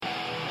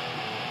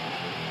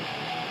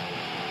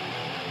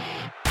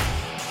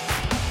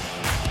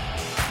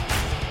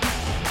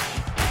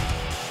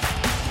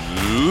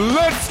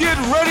Let's get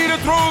ready to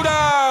throw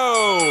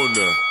down.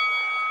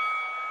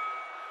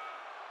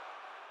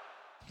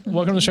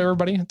 Welcome to the show,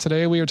 everybody.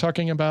 Today we are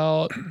talking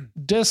about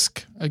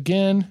DISC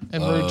again,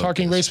 and we're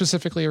talking very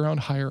specifically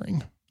around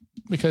hiring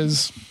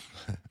because,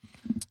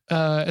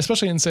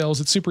 especially in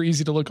sales, it's super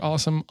easy to look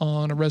awesome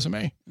on a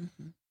resume,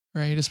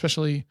 right?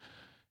 Especially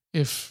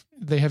if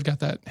they have got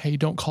that, hey,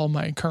 don't call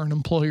my current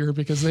employer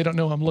because they don't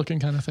know I'm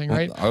looking kind of thing,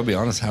 right? I'll be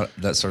honest,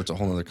 that starts a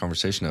whole other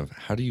conversation of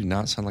how do you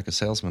not sound like a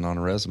salesman on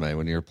a resume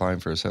when you're applying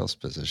for a sales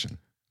position?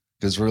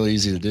 Because it's really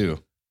easy to do.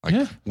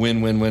 Like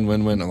win.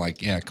 I'm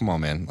like, yeah, come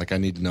on, man. Like I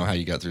need to know how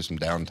you got through some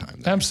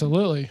downtime there.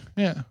 Absolutely.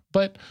 Yeah.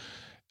 But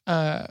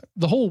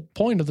the whole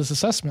point of this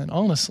assessment,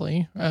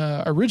 honestly,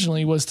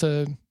 originally was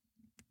to,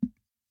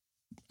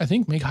 I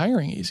think, make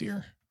hiring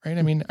easier. Right.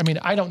 I mean,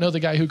 I don't know the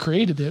guy who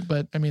created it,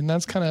 but I mean,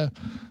 that's kind of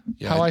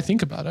how I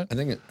think about it. I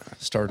think it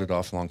started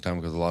off a long time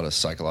ago with a lot of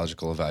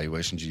psychological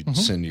evaluations. You'd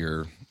send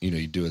you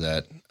do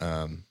that.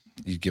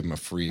 You give them a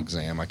free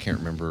exam. I can't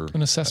remember.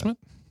 An assessment?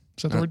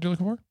 Is that the word you're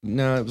looking for?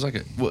 No, it was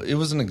it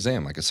was an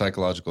exam, like a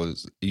psychological.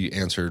 You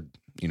answered,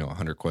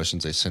 100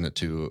 questions. They sent it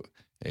to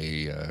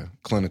a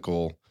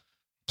clinical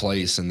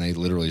place, and they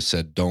literally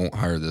said, "Don't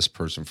hire this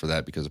person for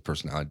that because the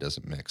personality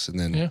doesn't mix." And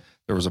then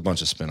there was a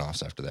bunch of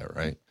spinoffs after that,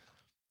 right?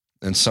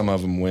 And some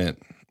of them went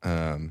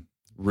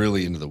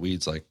really into the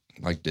weeds, like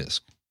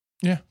DISC.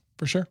 Yeah,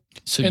 for sure.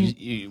 So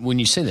when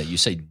you say that, you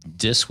say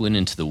DISC went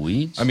into the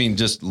weeds? I mean,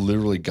 just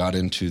literally got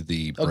into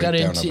the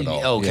breakdown of it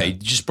all. Okay,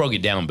 just broke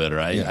it down better.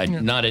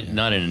 Not in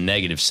a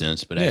negative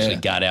sense, but actually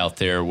got out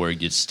there where it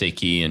gets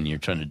sticky and you're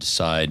trying to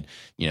decide,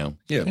 Yeah,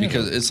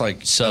 because it's like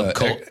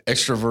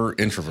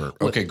extrovert, introvert.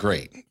 Okay,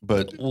 great.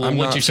 But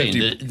what you're saying,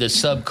 the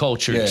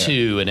subculture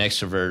to an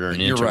extrovert or an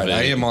introvert. You're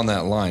right. I am on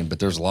that line, but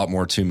there's a lot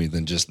more to me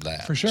than just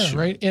that. For sure,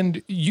 right?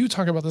 And you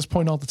talk about this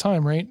point all the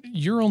time, right?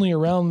 You're only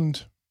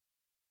around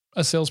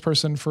a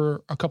salesperson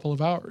for a couple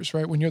of hours,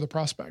 right? When you're the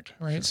prospect,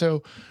 right? Sure.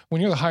 So when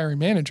you're the hiring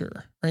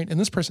manager, right? And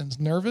this person's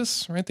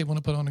nervous, right? They want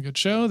to put on a good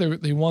show.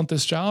 They want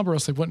this job or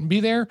else they wouldn't be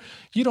there.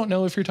 You don't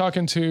know if you're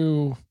talking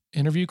to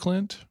interview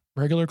Clint,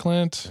 regular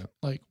Clint,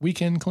 like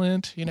weekend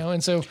Clint,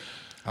 And so,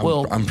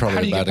 I'm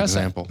probably a bad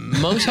example.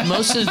 Most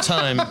of the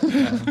time, I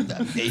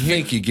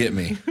think you get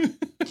me.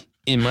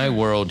 In my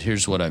world,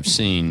 here's what I've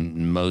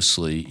seen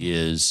mostly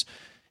is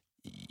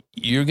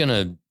you're going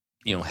to,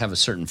 have a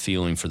certain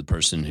feeling for the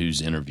person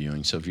who's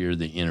interviewing. So if you're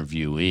the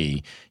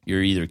interviewee,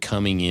 you're either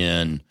coming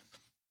in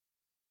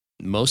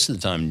most of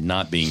the time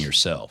not being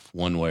yourself,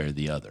 one way or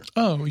the other.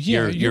 Oh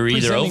yeah, you're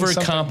either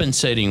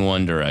overcompensating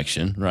one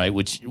direction, right?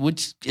 Which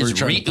is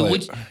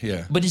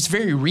but it's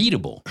very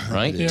readable,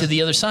 right, to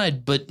the other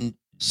side. But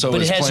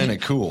it's playing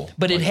it cool.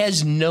 But it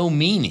has no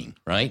meaning,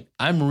 right?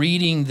 I'm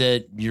reading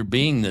that you're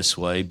being this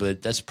way,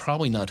 but that's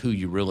probably not who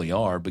you really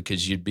are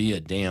because you'd be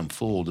a damn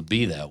fool to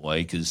be that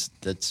way because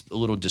that's a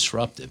little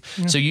disruptive.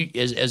 Yeah. So you,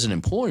 as an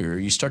employer,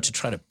 you start to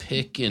try to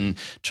pick and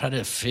try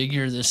to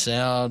figure this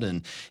out,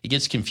 and it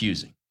gets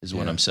confusing is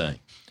what I'm saying.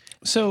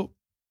 So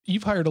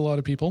you've hired a lot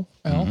of people,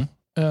 Al,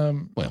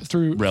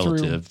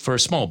 through for a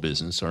small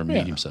business or a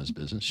medium-sized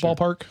business. Sure.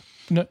 Ballpark?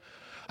 No.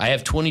 I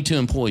have 22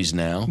 employees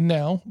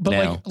now.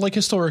 But like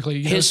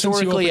historically.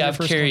 Historically, I've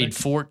carried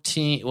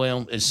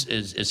 14,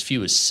 as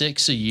few as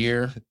 6 a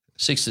year,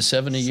 6 to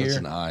 7 a year. That's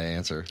an I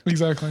answer.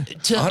 Exactly.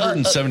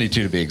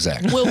 172 to be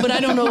exact. Well, but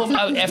I don't know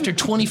if after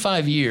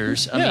 25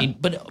 years,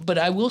 but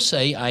I will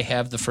say I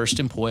have the first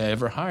employee I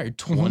ever hired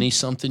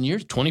 20-something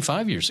years,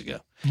 25 years ago.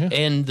 Yeah.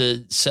 And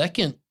the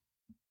second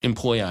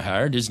employee I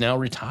hired is now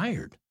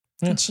retired.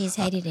 Yeah. And she's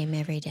hated him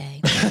every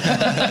day.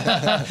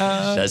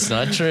 That's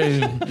not true.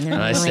 No,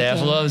 my staff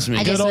loves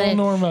me. Good old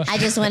Norma. I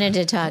just wanted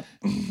to talk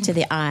to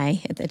the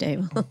I at the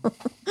table.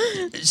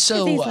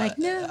 So he's like,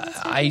 no,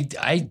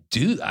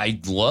 I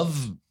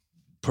love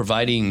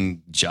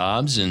providing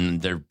jobs, and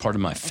they're part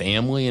of my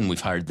family, and we've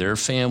hired their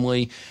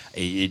family.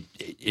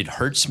 It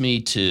hurts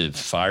me to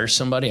fire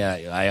somebody.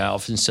 I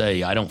often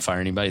say I don't fire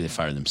anybody; they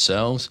fire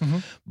themselves. Mm-hmm.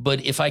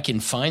 But if I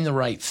can find the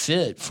right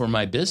fit for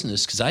my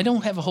business, because I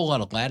don't have a whole lot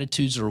of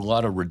latitudes or a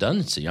lot of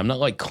redundancy. I'm not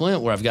like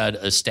Clint, where I've got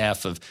a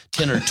staff of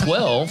 10 or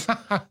 12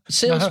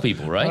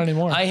 salespeople. Right? Not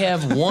anymore. I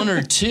have 1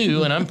 or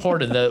 2, and I'm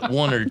part of that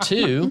 1 or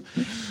 2.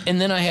 And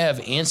then I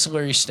have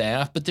ancillary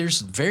staff, but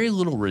there's very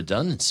little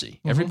redundancy.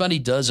 Mm-hmm. Everybody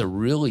does a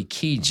really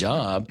key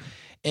job.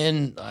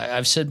 And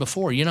I've said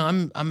before,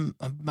 I'm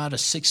about a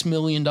 $6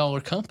 million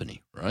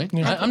company, right?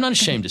 Yeah. I'm not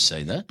ashamed to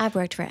say that. I've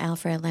worked for Al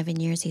for 11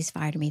 years. He's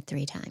fired me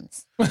 3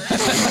 times.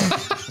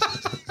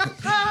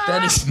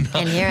 That is not.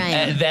 And here I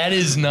am. That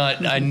is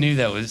not. I knew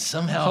that was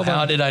somehow.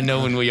 How did I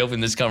know when we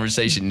opened this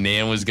conversation,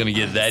 Nan was going to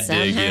get that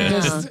dig in?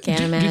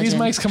 Can't imagine. Do these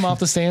mics come off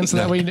the stand so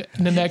that way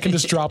Nanette can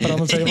just drop it on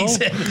the table?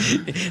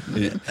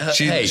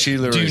 Exactly. She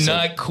literally do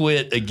not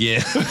quit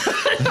again.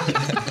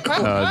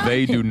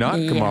 They do not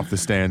come off the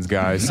stands,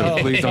 guys. So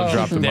please don't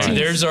drop the mic.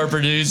 There's our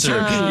producer.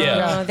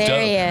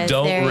 There he is.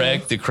 Don't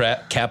wreck the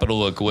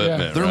capital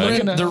equipment.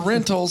 They're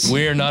rentals.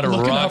 We're not a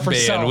rock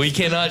band. We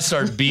cannot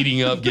start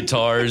beating up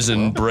guitars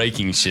and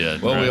breaking shit.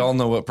 shit. Well, right? we all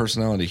know what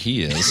personality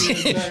he is.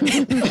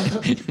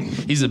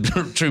 He's a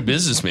true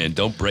businessman.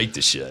 Don't break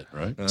the shit,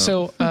 right?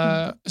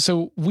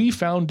 So we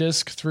found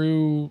DISC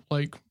through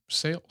like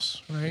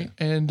sales, right?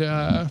 And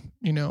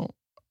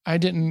I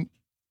didn't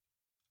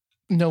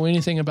know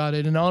anything about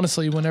it. And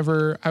honestly,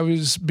 whenever I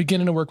was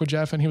beginning to work with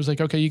Jeff and he was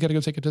like, okay, you got to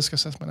go take a DISC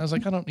assessment. I was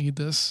like, I don't need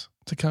this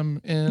to come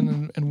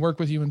in and work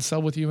with you and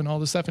sell with you and all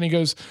this stuff. And he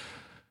goes,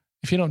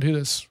 if you don't do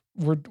this,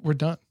 we're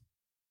done.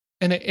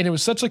 And it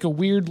was such like a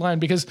weird line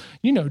because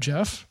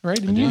Jeff, right?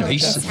 And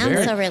He's Jeff.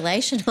 Sounds so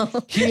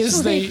relational. He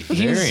is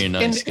very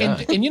nice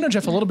guy. And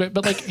Jeff a little bit,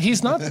 but like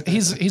he's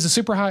a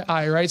super high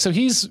I, right? So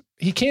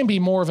he can be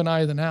more of an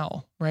I than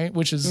Al, right?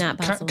 Which is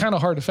kind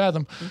of hard to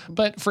fathom. Mm-hmm.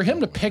 But for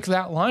him to pick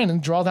that line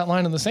and draw that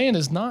line in the sand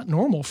is not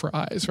normal for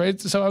I's, right?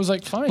 So I was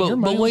like, fine.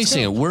 But wait a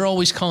second, we're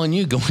always calling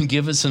you, go and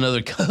give us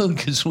another code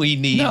because we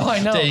need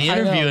the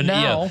interview. And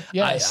now,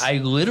 yes. I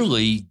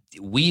literally,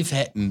 we've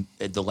had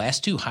the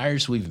last 2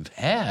 hires we've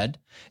had,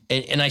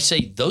 and I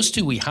say those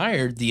 2 we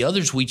hired, the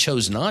others we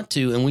chose not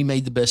to, and we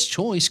made the best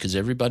choice because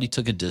everybody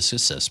took a DISC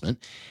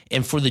assessment.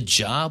 And for the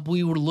job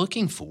we were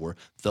looking for,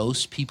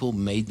 those people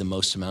made the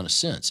most amount of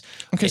sense.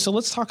 Okay, so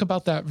let's talk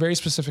about that very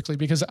specifically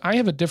because I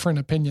have a different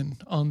opinion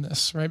on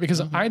this, right?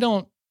 Because I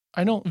don't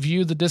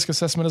view the DISC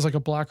assessment as like a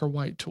black or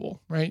white tool,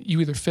 right?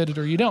 You either fit it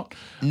or you don't.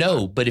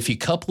 No, but if you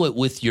couple it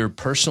with your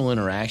personal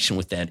interaction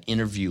with that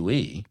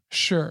interviewee,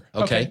 sure.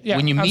 Okay. Yeah,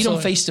 when you meet absolutely.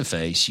 them face to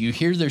face, you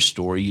hear their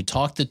story,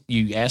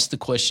 you ask the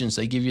questions,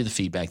 they give you the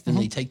feedback, then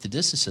they take the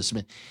DISC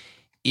assessment.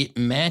 It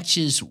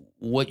matches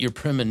what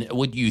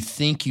what you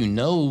think you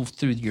know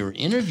through your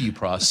interview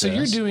process. So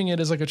you're doing it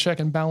as like a check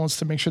and balance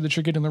to make sure that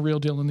you're getting the real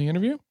deal in the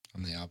interview?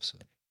 I'm the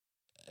opposite.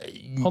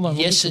 Hold on.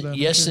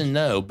 Yes and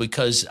no,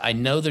 because I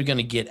know they're going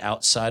to get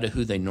outside of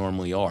who they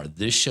normally are.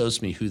 This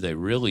shows me who they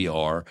really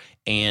are,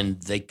 and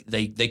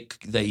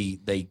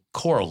they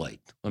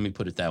correlate. Let me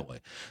put it that way.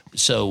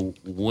 So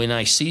when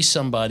I see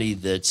somebody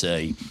that's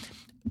a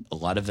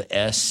lot of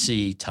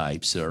SC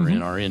types that are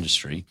in our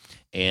industry,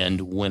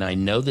 and when I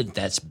know that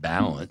that's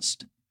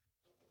balanced,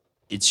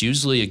 it's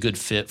usually a good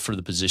fit for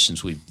the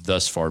positions we've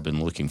thus far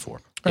been looking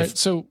for. All right.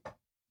 So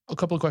a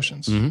couple of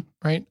questions, Mhm.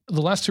 right?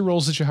 The last 2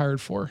 roles that you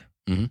hired for,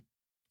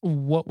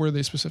 what were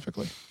they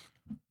specifically?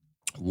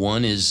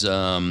 One is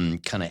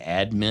kind of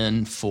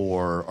admin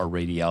for our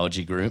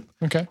radiology group.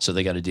 Okay. So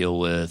they got to deal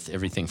with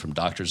everything from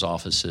doctors'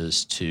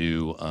 offices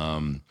to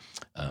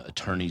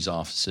attorneys'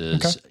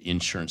 offices,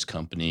 insurance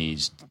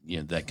companies,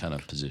 that kind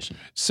of position.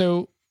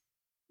 So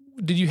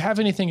did you have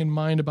anything in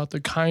mind about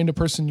the kind of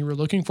person you were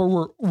looking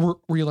for?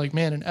 Were you like,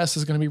 man, an S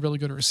is going to be really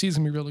good or a C is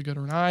going to be really good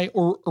or an I?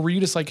 Or were you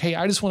just like, hey,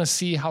 I just want to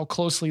see how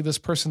closely this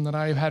person that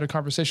I've had a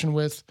conversation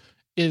with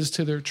is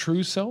to their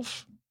true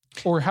self?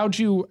 Or how'd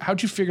you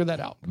figure that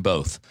out?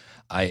 Both.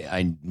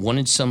 I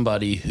wanted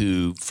somebody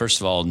who, first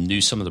of all, knew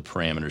some of the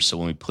parameters. So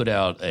when we put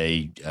out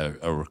a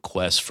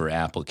request for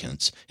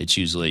applicants, it's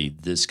usually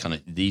this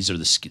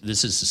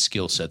is the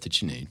skill set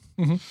that you need.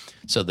 Mm-hmm.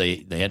 So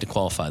they had to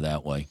qualify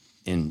that way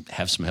and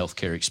have some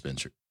healthcare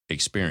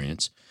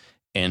experience.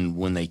 And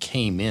when they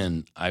came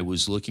in, I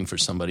was looking for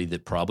somebody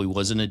that probably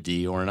wasn't a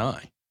D or an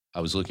I. I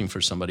was looking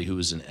for somebody who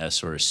was an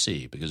S or a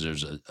C because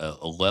there's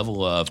a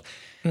level of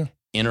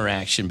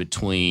interaction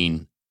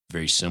between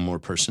very similar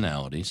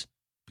personalities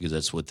because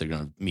that's what they're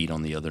going to meet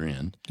on the other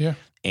end. Yeah.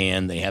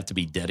 And they have to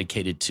be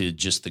dedicated to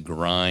just the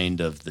grind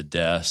of the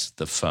desk,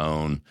 the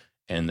phone,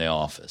 and the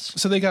office.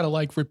 So they got to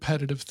like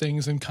repetitive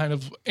things and kind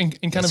of enjoy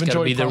the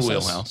process. Be their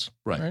wheelhouse.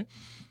 Right.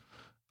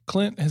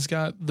 Clint has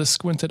got the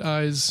squinted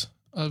eyes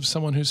of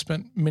someone who's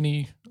spent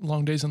many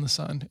long days in the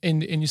sun.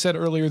 And you said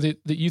earlier that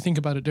you think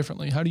about it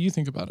differently. How do you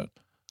think about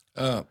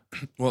it?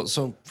 Well,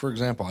 so for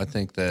example, I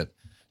think that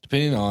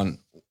depending on,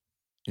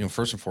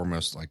 first and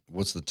foremost, like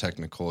what's the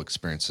technical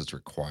experience that's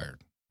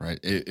required, right?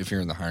 If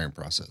you're in the hiring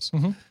process,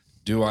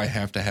 do I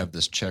have to have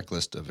this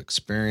checklist of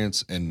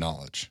experience and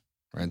knowledge,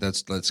 right?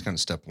 That's kind of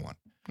step one,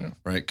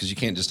 right? Because you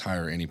can't just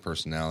hire any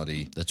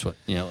personality. That's what,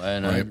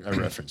 and right? I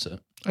reference it.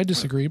 I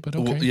disagree, but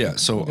okay. Well, yeah,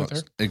 so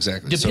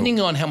exactly. Depending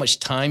on how much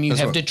time you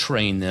have to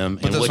train them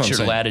and what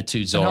your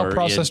latitudes and are. How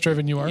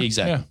process-driven you are.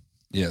 Exactly.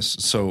 Yeah. Yes.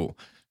 So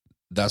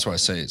that's what I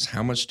say is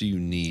how much do you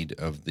need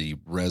of the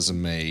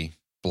resume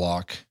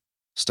block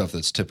stuff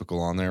that's typical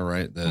on there,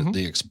 right?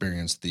 The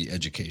experience, the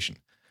education.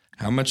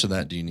 How much of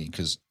that do you need?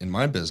 Because in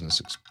my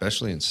business,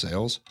 especially in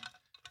sales,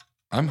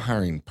 I'm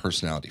hiring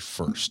personality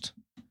first,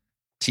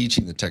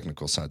 teaching the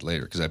technical side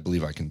later because I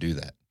believe I can do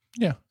that.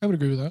 Yeah, I would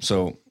agree with that.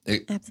 So,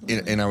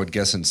 and I would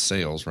guess in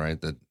sales, right,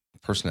 that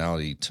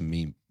personality to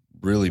me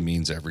really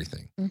means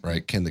everything,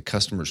 right? Can the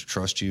customers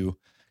trust you?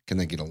 Can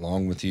they get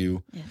along with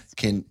you?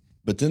 Yes.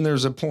 But then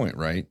there's a point,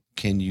 right?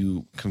 Can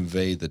you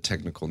convey the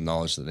technical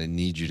knowledge that they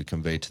need you to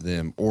convey to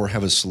them or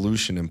have a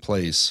solution in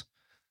place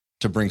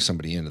to bring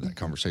somebody into that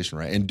conversation,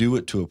 right? And do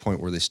it to a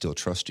point where they still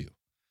trust you.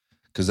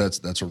 Because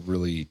that's a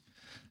really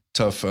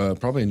tough,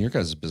 probably in your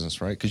guys'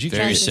 business, right? Because you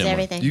Very Trust is similar.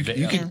 everything. You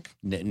Yeah. could,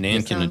 Nan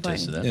It's can so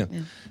attest to that.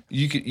 important.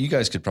 yeah. You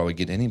guys could probably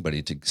get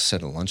anybody to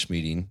set a lunch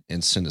meeting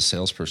and send a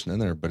salesperson in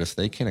there. But if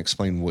they can't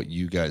explain what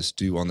you guys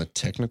do on the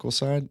technical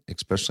side,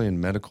 especially in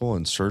medical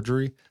and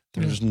surgery,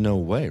 there's no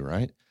way,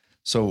 right?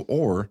 So,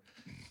 or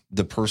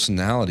the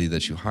personality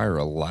that you hire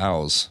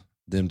allows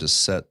them to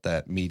set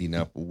that meeting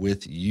up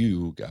with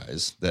you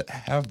guys that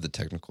have the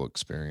technical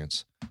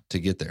experience to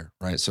get there,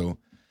 right? So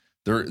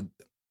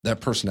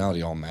that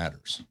personality all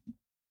matters.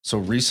 So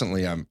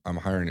recently I'm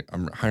hiring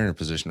a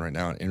position right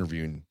now and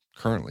interviewing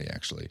currently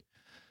actually.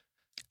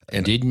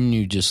 And Didn't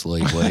you just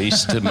lay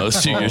waste to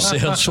most of your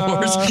sales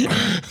force?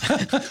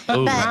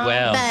 Oh,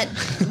 wow.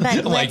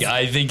 But Like,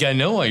 I think I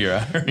know why you're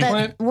hiring.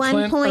 But one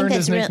Clint point earned that's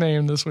his real,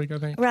 nickname this week, I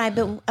think. right,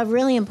 but a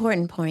really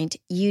important point: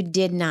 you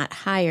did not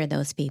hire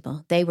those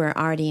people; they were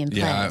already in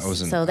place. Yeah,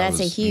 so that's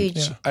a huge.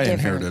 Yeah. I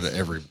difference.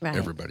 inherited Right.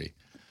 everybody,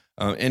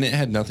 and it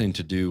had nothing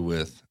to do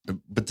with.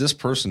 But this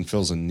person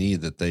feels a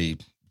need that they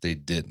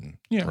didn't.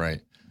 Yeah.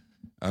 Right.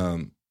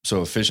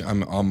 So efficient.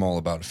 I'm all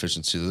about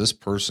efficiency. This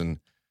person,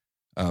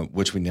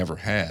 which we never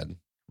had,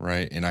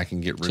 right, and I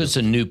can get rid So it's a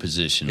of. new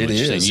position. It What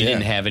you're saying. is, You yeah.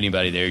 didn't have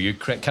anybody there. You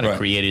kind of Right.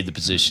 created the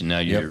position. Now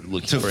you're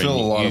looking To for fill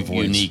a lot of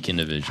voids. unique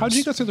individuals. How did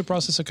you go through the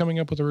process of coming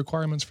up with the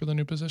requirements for the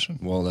new position?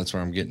 Well, that's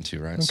where I'm getting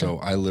to, right? Okay. So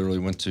I literally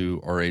went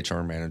to our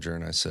HR manager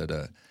and I said,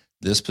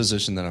 "This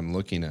position that I'm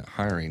looking at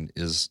hiring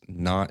is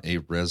not a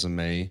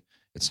resume.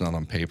 It's not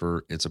on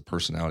paper. It's a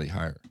personality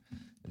hire."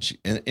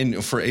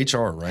 And for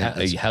HR,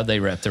 right? How they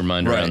wrap their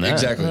mind Right, around that?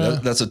 exactly.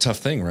 That's a tough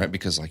thing, right?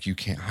 Because like you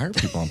can't hire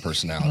people on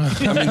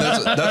personality. I mean,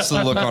 that's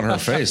the look on her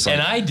face. Like,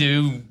 And I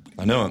do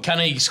I know. kind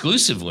of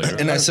exclusively.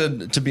 And I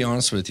said, to be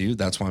honest with you,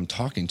 that's why I'm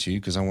talking to you,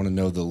 because I want to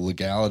know the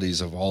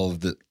legalities of all of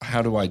the.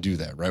 How do I do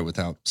that, right?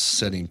 Without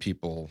setting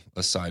people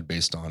aside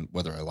based on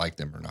whether I like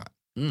them or not.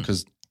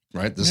 Because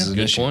right, this is an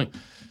Good issue, point.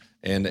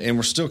 and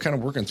we're still kind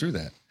of working through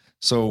that.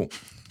 So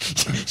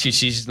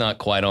She's not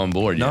quite on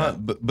board yet.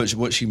 not, but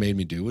what she made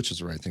me do, which is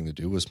the right thing to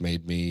do, was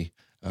made me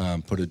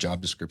put a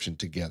job description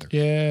together.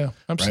 Yeah,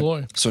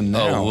 absolutely. Right? So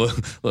now, Oh,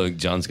 look,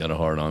 John's got a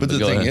hard on. but the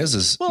go thing ahead.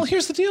 is Well,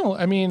 here's the deal.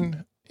 I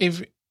mean,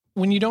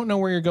 when you don't know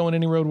where you're going,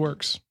 any road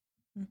works,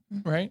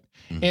 right?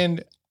 Mm-hmm.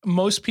 And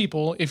most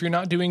people, if you're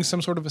not doing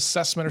some sort of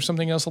assessment or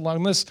something else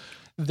along this,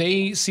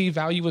 they see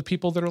value with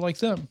people that are like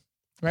them,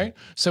 right?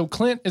 So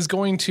Clint is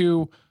going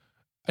to.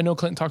 I know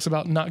Clint talks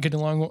about not getting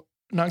along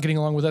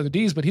with other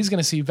Ds, but he's going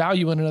to see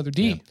value in another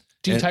D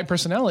type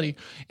personality,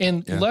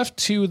 and left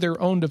to their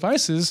own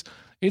devices.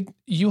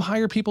 You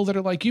hire people that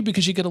are like you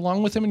because you get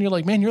along with them, and you're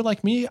like, man, you're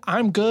like me.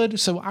 I'm good,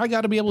 so I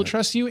got to be able to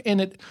trust you,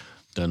 and it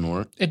Doesn't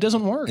work.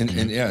 doesn't work. and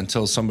yeah,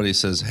 until somebody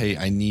says, "Hey,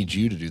 I need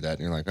you to do that," and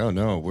you're like, "Oh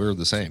no, we're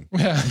the same." So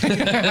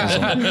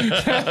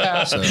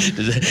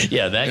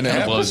Yeah, that kind of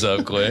happens. blows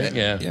up quick.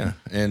 Yeah. yeah,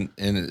 and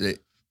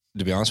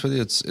to be honest with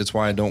you, it's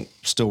why I don't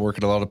still work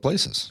at a lot of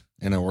places,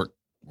 and I work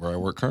where I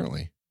work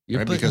currently.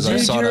 Right? Because I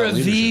saw you're that a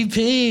leadership.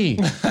 VP.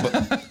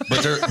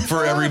 But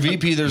for every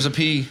VP, there's a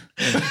P.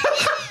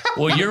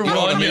 Well, you're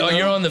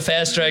on the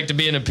fast track to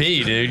being a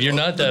P, dude. You're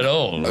not that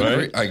old,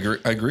 right? I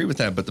agree with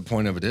that. But the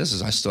point of it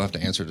is I still have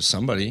to answer to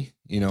somebody,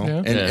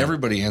 and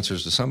everybody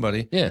answers to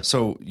somebody. Yeah.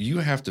 So you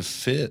have to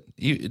fit.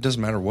 It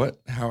doesn't matter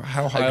how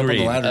high up on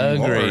the ladder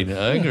you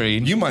are.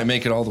 Agreed. You might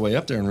make it all the way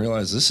up there and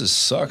realize this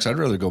sucks. I'd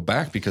rather go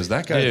back because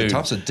that guy at the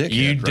top's a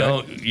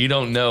dickhead. You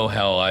don't know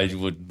how I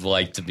would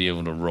like to be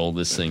able to roll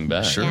this thing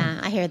back. Sure. Yeah,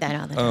 I hear that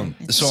all the time.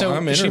 So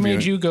I'm she interviewing.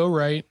 made you go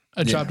write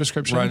a job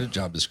description. Write a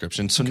job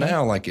description. So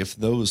now, like, if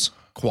those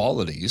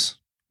qualities,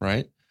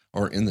 right,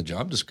 are in the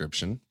job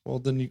description, well,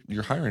 then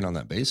you're hiring on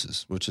that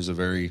basis, which is a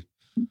very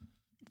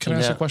Can I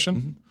ask a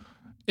question?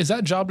 Is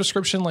that job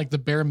description like the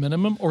bare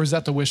minimum, or is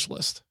that the wish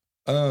list?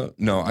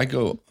 no. I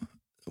go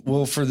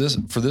well for this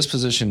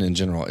position in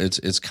general.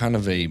 It's kind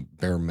of a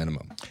bare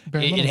minimum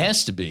Bare It minimum.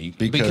 has to be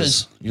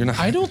because you're not.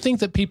 I don't think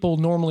that people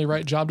normally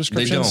write job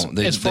descriptions don't.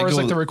 They as far as go-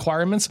 like the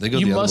requirements. they go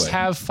You the other must way.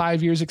 have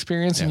 5 years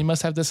experience and you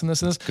must have this and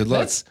this and this. Good luck.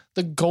 That's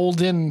the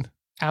golden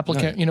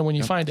applicant, when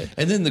you find it.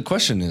 And then the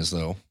question is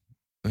though,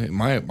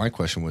 my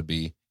question would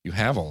be: you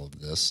have all of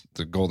this,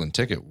 the golden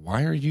ticket.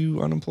 Why are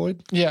you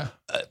unemployed? Yeah.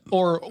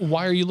 Or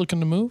why are you looking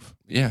to move?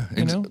 Yeah,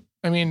 You know?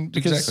 I mean,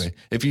 because exactly.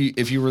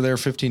 If you were there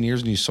 15 years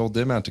and you sold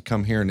them out to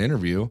come here and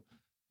interview,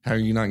 how are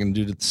you not going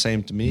to do the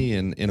same to me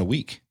in a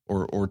week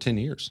or 10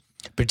 years?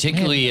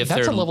 particularly Man, if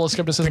that's they're a level of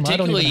skepticism I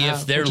don't particularly even if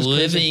have, they're which is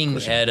crazy.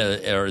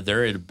 living or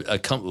they're at a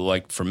company.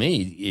 Like for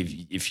me,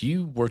 if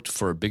you worked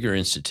for a bigger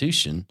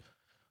institution,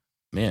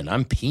 man,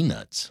 I'm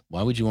peanuts.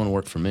 Why would you want to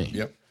work for me?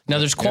 Yep. Now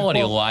there's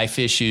quality of life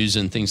issues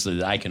and things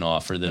that I can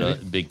offer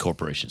that big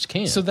corporations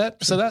can't. So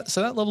that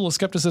level of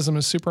skepticism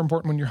is super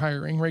important when you're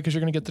hiring, right? Because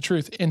you're going to get the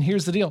truth. And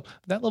here's the deal: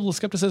 that level of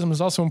skepticism is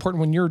also important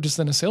when you're just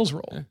in a sales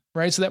role,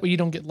 right? So that way you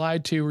don't get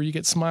lied to or you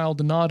get smiled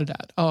and nodded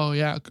at. Oh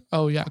yeah,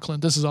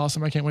 Clint, this is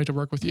awesome. I can't wait to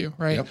work with you,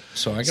 right? Yep.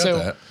 So I got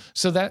that.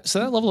 So that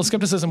level of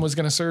skepticism was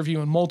going to serve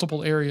you in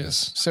multiple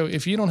areas. So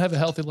if you don't have a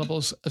healthy level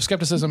of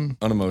skepticism,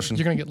 Unemotion.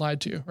 you're going to get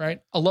lied to, right?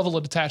 A level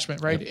of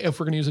detachment, right? If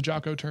we're going to use a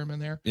Jocko term in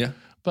there. Yeah.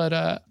 But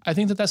I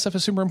think that stuff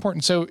is super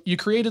important. So you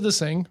created this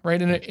thing,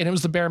 right? And it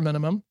was the bare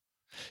minimum.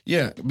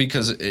 Yeah,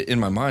 because in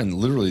my mind,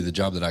 literally the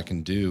job that I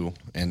can do,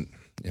 and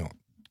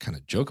kind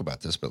of joke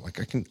about this, but like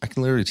I can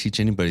literally teach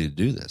anybody to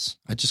do this.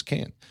 I just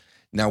can.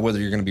 Now, whether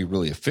you're going to be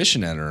really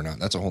efficient at it or not,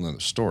 that's a whole nother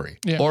story.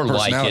 Yeah. Or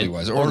like it,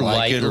 wise, or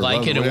like it,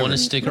 love and want to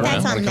stick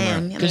around. That's on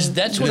them. Because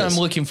that's what I'm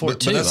looking for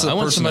too. that's the I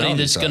want somebody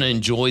personality that's side. going to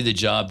enjoy the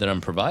job that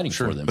I'm providing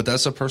for them. But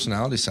that's the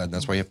personality side. And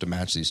that's why you have to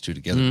match these two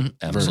together very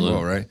absolutely.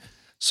 well, right?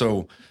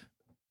 So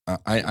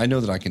I know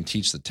that I can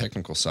teach the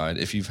technical side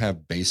if you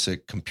have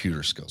basic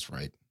computer skills,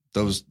 right?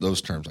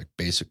 Those terms like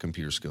basic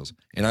computer skills,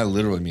 and I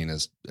literally mean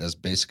as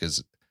basic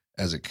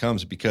as it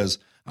comes, because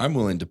I'm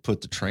willing to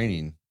put the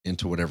training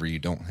into whatever you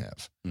don't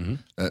have.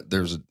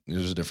 There's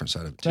a different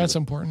side of it too. That's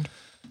important.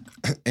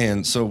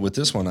 And so with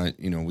this one,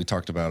 we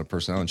talked about a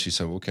personality, and she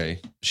said, okay,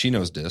 she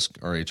knows DISC,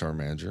 our HR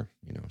manager.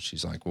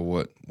 She's like,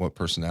 well, what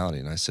personality?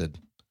 And I said,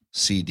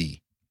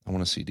 CD. I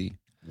want a CD.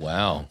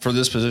 Wow. For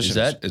this position. Is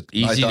that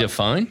easy to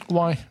find?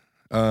 Why?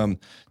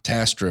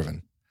 Task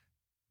driven,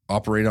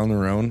 operate on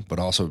their own, but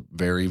also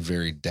very,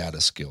 very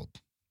data skilled,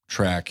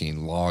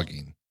 tracking,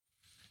 logging.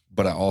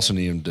 But I also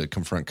need them to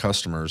confront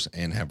customers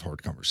and have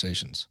hard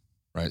conversations.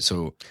 Right.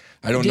 So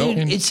I don't know.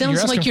 And It sounds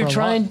you're like asking you're for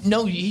a lot. trying.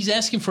 No, he's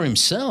asking for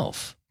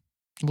himself.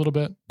 A little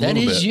bit. That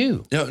little is bit.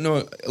 you. No, a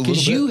little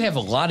Because bit. you have a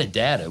lot of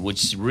data,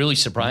 which really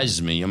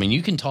surprises me. I mean,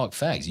 you can talk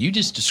facts. You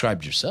just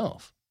described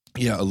yourself.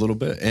 Yeah, a little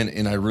bit.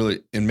 And I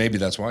really, and maybe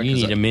that's why. You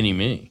 'cause need a mini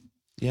me.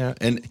 Yeah,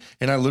 and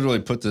I literally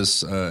put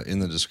this in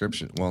the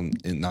description. Well,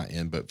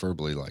 but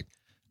verbally, like,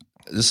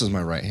 this is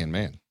my right hand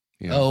man.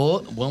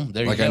 Oh, well,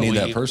 there Like, you go. I need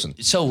Well, that person.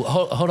 So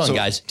hold on, So-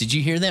 guys. Did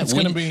you hear that? It's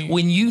gonna be-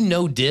 When you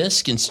know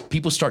DISC and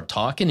people start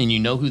talking and you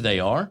know who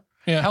they are,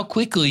 Yeah. how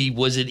quickly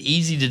was it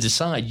easy to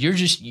decide? You're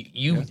just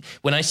you.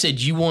 When I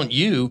said you want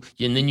you,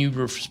 and then you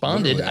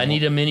responded, Literally, I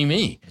need a mini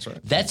me. That's right.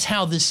 That's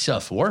how this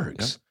stuff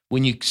works.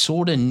 When you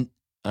sort of,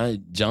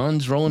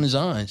 John's rolling his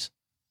eyes.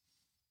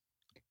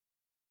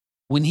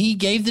 When he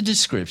gave the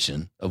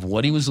description of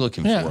what he was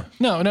looking Yeah. for,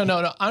 No.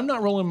 I'm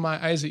not rolling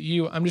my eyes at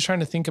you. I'm just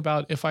trying to think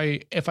about if I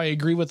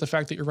agree with the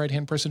fact that your right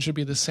hand person should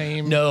be the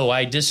same. no,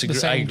 I disagree. The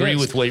same I agree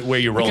DISC. with where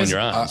you're rolling Because your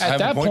eyes. I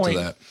have a point to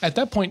that. At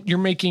that point,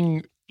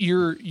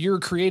 you're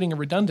creating a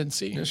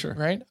redundancy. Yeah, sure.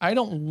 Right. I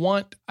don't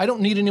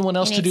need anyone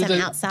else You to need do some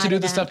the outside of the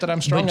that. stuff that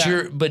I'm strong But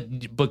at.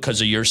 but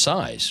because of your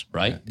size,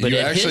 right? But you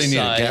at actually his need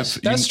a gap. size,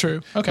 That's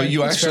true. Okay. But you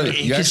that's fair.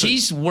 actually, because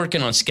he's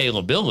working on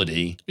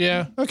scalability.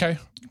 Yeah. Okay.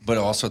 but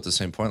also at the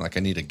same point, like, I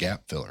need a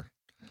gap filler.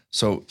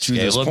 So to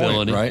this point,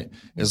 Scalability. right,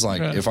 is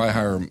like, Yeah. if I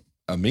hire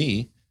a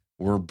me,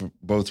 we're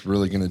both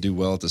really going to do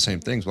well at the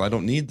same things. Well, I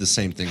don't need the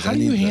same things. How I do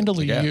need you the handle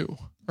gap. you?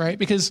 Right.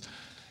 Because,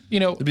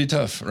 It'd be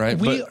tough, right?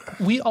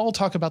 we all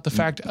talk about the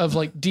fact of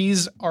like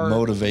D's are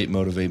motivate,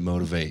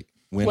 win,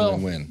 Well,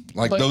 win.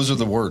 Like, but- those are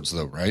the words,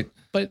 though, right?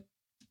 but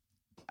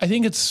I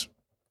think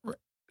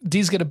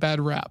D's get a bad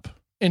rap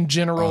in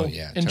general. Oh,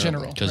 yeah, in terribly.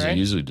 general, Because right? they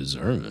usually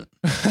deserve it.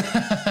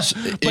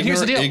 But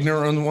here's the deal.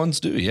 Ignorant ones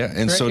do, yeah.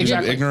 And Right, so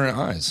exactly. do ignorant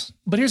eyes.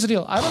 But here's the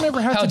deal. I don't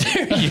ever have How to.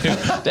 dare you?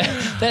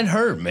 That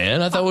hurt,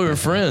 man. I thought we were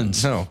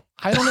friends. No.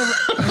 I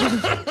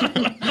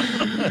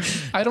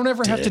don't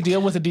ever have to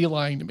deal with a D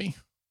lying to me.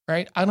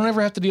 Right. I don't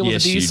ever have to deal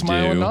Yes, with a D you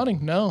smiling, do.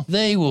 nodding. No.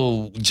 They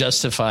will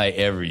justify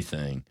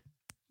everything.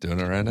 Doing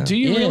it right now. Do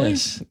you really?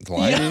 Yes.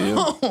 Lie to you?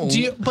 No.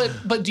 Do you?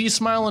 But do you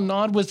smile and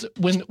nod with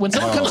when someone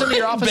comes into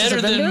your office? as a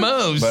Better vendor? than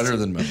most. Better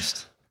than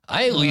most.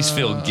 I at least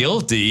feel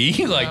guilty.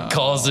 He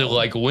calls it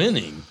like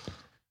winning.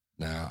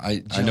 No,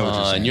 I know what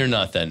you're saying. You're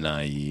not that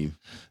naive.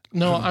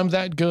 No, I'm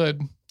that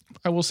good.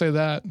 I will say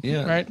that.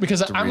 Yeah. Right.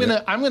 Because To I'm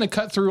read gonna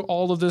cut through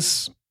all of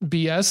this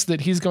BS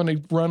that he's going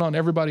to run on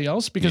everybody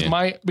else because Yeah.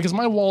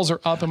 my walls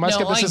are up and my No, I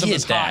skepticism get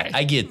is that. high.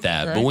 I get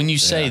that. But Right? when you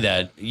say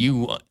that,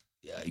 you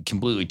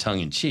completely tongue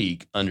in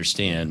cheek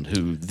understand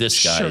who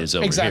this guy Sure, is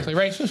over exactly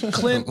here. right.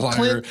 Clint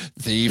Liar,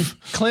 thief.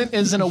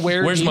 is an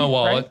aware. Where's D, my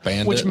wallet? right?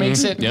 Bandit. Which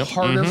makes it Yep.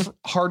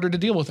 harder to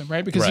deal with him,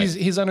 right? Because Right.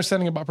 he's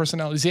understanding about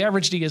personalities. The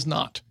average D is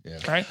not,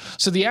 right?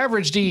 So the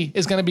average D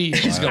is going to be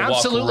gonna walk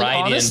absolutely right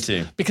honest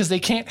into- because they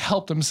can't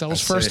help themselves.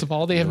 That's First it. of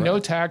all, they have You're no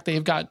right. tact.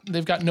 They've got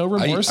no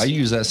remorse. I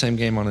use that same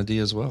game on a D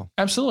as well.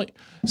 Absolutely.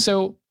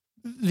 So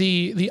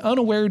the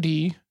unaware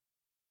D,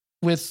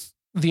 with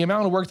the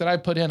amount of work that I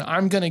put in,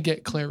 I'm going to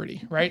get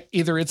clarity, right?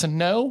 Either it's a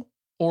no,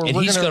 or And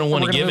we're he's gonna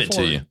wanna we're give move it to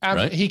forward. you,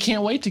 right? He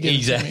can't wait to give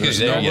Exactly. it to me. There's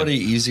There you go. nobody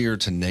easier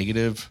to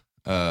negative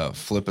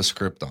flip a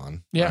script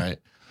on, Yeah. right?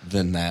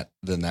 Than that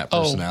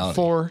Oh, personality.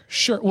 for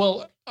sure.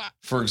 Well,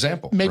 For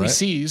example, maybe right?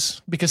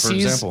 C's because For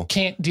C's example.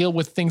 can't deal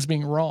with things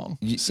being wrong.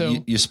 You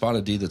spot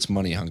a D that's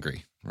money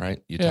hungry,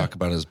 right? You Yeah. talk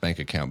about his bank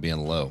account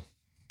being low.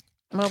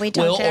 Well, we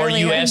Well, talked or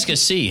earlier. you ask a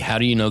C, how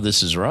do you know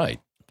this is right?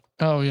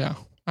 Oh yeah,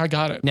 I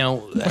got it.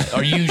 Now,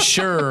 are you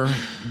sure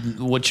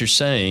what you're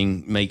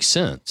saying makes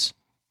sense?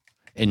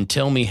 And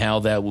tell me how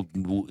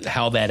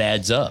that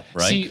adds up,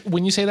 right? See,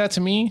 when you say that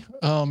to me,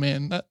 oh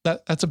man,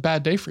 that's a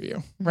bad day for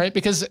you, right?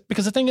 Because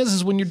the thing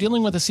is when you're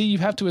dealing with a C, you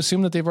have to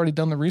assume that they've already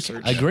done the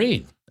research.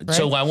 Agreed. Right?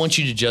 So I want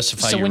you to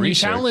justify So your when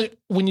research.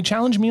 you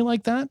challenge me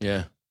like that,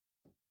 yeah.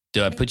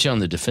 Do I put you on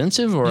the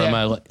defensive or Yeah. am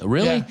I like,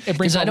 really? Yeah, it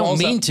brings Because I our don't walls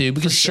mean up, to,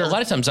 because sure. a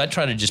lot of times I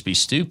try to just be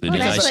stupid Well,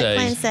 and I that's what say,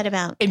 Glenn said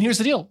about. And here's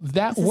the deal.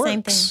 That the same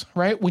works,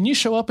 right? When you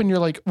show up and you're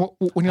like,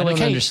 when you're I like, don't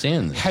hey,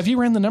 understand this. have you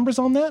ran the numbers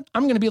on that?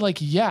 I'm going to be like,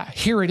 yeah,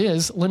 here it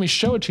is. Let me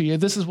show it to you.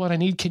 This is what I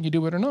need. Can you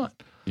do it or not?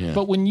 Yeah.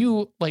 But when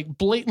you like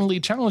blatantly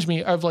challenge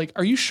me of like,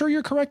 are you sure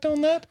you're correct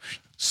on that?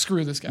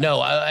 Screw this guy.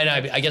 no,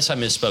 I guess I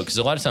misspoke because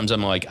a lot of times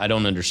I'm like, I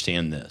don't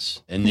understand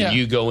this. And then Yeah.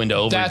 you go into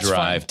That's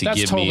overdrive fine. to That's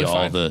give totally me all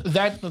fine.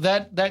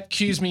 the. That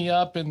cues me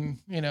up, and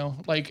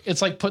like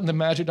it's like putting the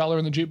magic dollar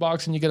in the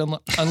jukebox and you get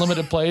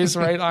unlimited plays,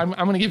 right? I'm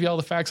going to give you all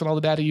the facts and all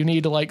the data you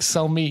need to like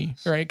sell me,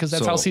 right? Because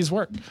that's So- how C's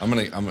work.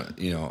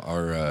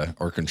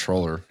 Our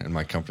controller in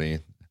my company.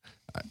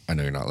 I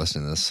know you're not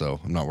listening to this, so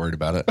I'm not worried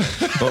about it.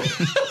 But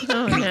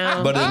Oh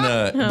no! but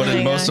in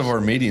my most gosh. of our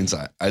meetings,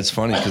 it's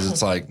funny because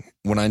it's like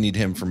when I need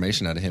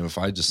information out of him, if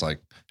I just like,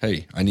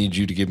 hey, I need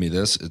you to give me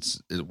this,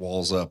 it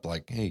walls up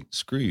like, hey,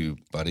 screw you,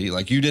 buddy.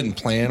 Like you didn't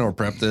plan or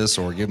prep this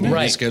or give me a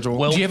Right. schedule.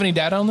 Well- Do you have any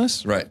data on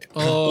this? right.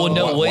 Oh, Well,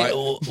 no, wait.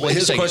 Wait a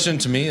His second. question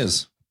to me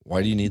is,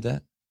 why do you need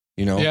that?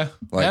 Yeah.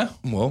 Like, Yeah.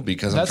 well,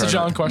 because That's I'm a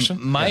trying John question.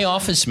 My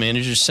office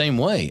manager, same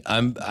way.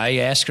 I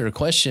ask her a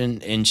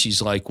question and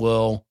she's like,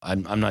 well,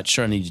 I'm not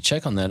sure I need to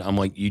check on that. I'm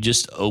like, you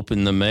just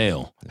open the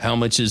mail. How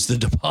much is the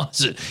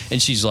deposit?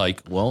 And she's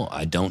like, well,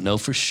 I don't know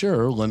for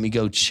sure. Let me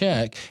go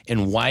check.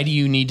 And why do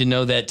you need to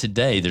know that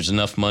today? There's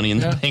enough money in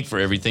the Yeah. bank for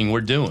everything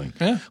we're doing.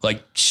 Yeah.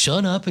 Like,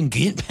 shut up and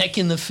get back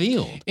in the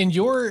field. In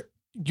your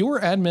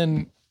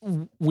admin,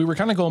 we were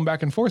kind of going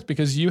back and forth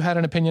because you had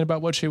an opinion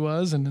about what she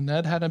was, and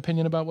Ned had an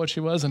opinion about what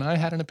she was, and I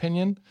had an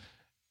opinion.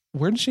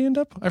 Where did she end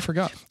up? I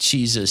forgot.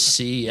 She's a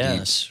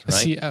CS, A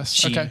right? CS,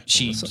 She, okay.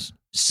 She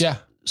Yeah.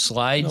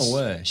 slides. No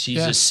way. She's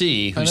Yeah. a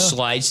C I who know.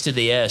 slides to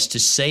the S to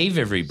save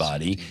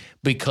everybody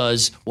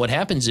because what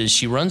happens is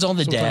she runs all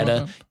the So we're talking data,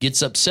 about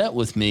gets upset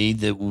with me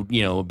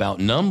that about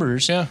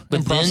numbers, Yeah,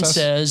 but and then process.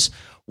 says,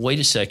 "Wait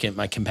a second,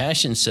 my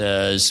compassion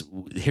says,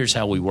 here's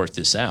how we work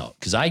this out."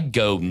 Because I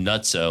go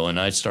nutso and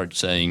I start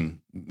saying,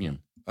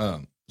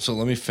 So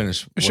let me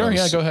finish. what Sure, I was-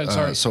 yeah, go ahead,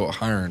 sorry. So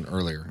hiring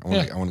earlier,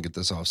 I want to get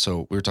this off.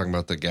 So we were talking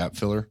about the gap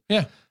filler.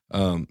 Yeah.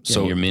 so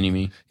So you're mini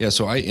me.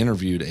 so I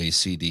interviewed a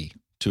CD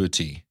to a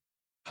T.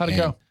 How'd it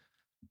And- go?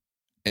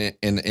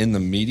 And in the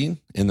meeting,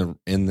 in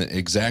the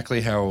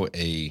exactly how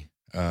a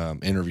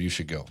interview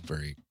should go,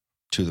 very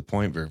to the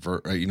point,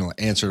 very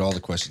answered all the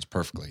questions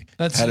perfectly.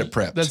 Had it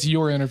prepped. That's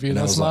your interview. And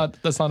I That's was not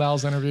like- that's not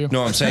Al's interview.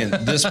 No, I'm saying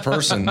this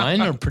person,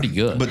 Mine are pretty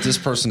good. but this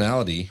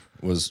personality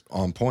was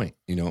on point.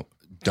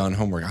 Done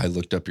homework. I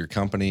looked up your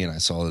company and I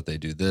saw that they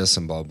do this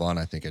and blah blah. And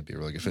I think I'd be a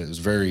really good fit. It was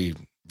very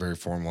very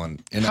formal. And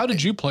How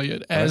did you play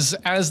it as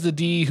the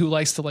D who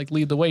likes to like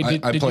lead the way? I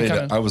Did you played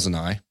kind it. I was an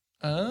I.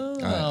 Oh,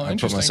 I put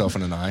interesting. myself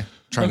in an I,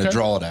 trying to Okay.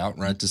 draw it out,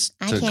 right? Just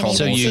I to can't call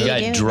so even you see got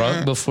doing drunk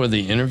that. before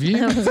the I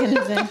interview? was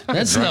gonna say.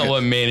 That's not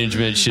what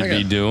management should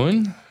be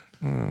doing.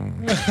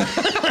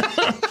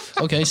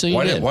 Okay, so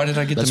you did. Why did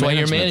I get That's the why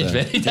you're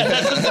management then?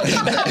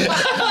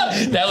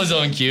 management. That was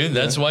on cue.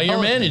 That's why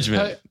you're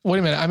management. Wait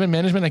a minute. I'm in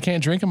management. I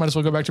can't drink. I might as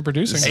well go back to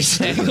producing.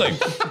 Exactly.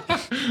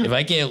 If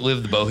I can't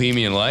live the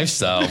bohemian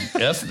lifestyle,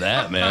 F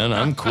that, man.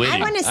 I'm quitting. I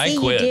want to I see you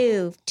quit.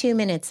 do 2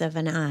 minutes of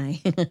an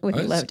eye. We'd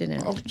love to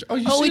know.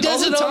 Oh, he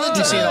does it all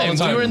the see it all time.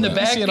 the time. We were in the You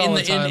back see it all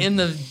the time. in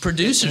the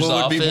producer's Well,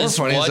 it'd be more office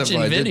funny is if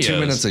watching I did videos. 2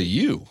 minutes of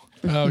you.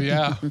 Oh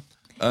yeah.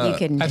 You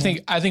couldn't. I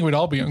think we'd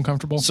all be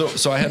uncomfortable.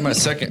 So I had my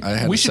second. I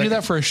had we a should second, do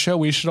that for a show.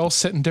 We should all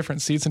sit in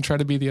different seats and try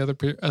to be the other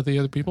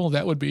people.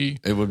 That would be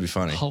It would be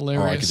funny.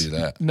 hilarious. Oh, I could do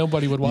that.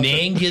 Nobody would watch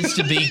it. Nan gets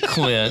to be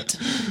Clint.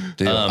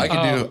 Deal. I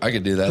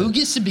could do that. Who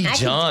gets to be I could-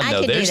 John, I though?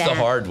 could do There's the that.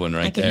 hard one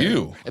right could- there.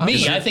 You.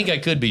 Me, I think I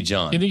could be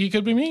John. You think you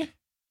could be me?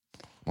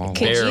 Well,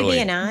 Could you barely. be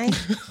an eye?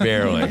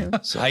 Barely.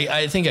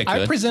 I think I I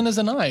could. present as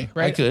an I,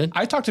 right? I could.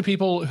 I talk to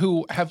people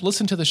who have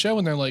listened to the show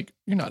and they're like,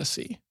 "You're not a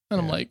C," and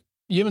I'm like,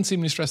 "You haven't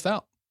seen me stressed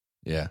out."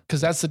 yeah. Because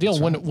that's the deal.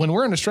 When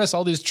we're under stress,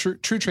 all these true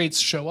traits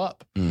show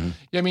up. Mhm.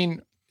 I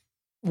mean,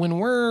 when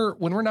we're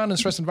not in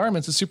stress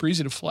environments, it's super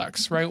easy to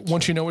flex, right?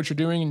 Once you know what you're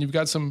doing and you've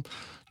got some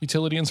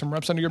utility and some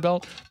reps under your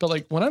belt. But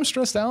like when I'm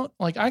stressed out,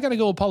 like I got to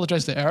go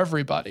apologize to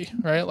everybody,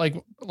 right?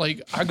 Like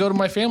I go to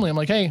my family. I'm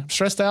like, hey, I'm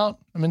stressed out.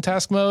 I'm in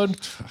task mode.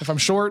 If I'm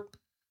short,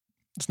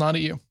 it's not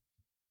at you.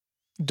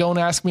 Don't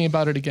ask me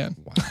about it again.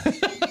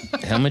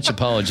 How much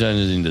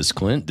apologizing does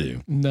Clint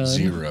do? None.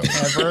 0.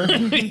 Ever.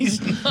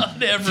 He's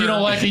not ever. If you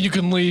don't like it, you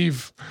can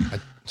leave.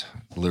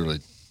 Literally.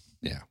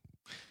 Yeah.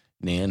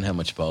 Nan, how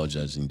much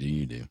apologizing do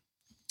you do?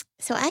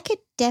 So I could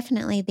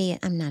definitely be.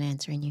 I'm not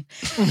answering you.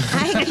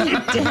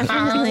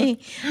 I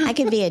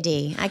could be a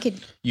D. I could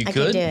You I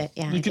could? could do it.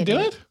 Yeah, You I could do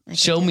it? I could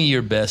Show do me it.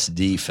 your best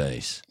D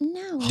face.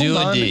 No. Do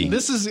Hold a on. D.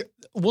 This is.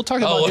 We'll talk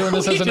about doing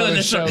this are as we doing another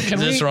this show. wrong? Can Is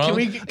this we? wrong? Can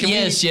we?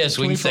 Yes,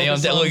 can we stay on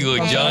focus that.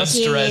 Look, on- John's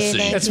Thank you. stressing.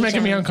 Thank It's you,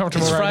 making me John.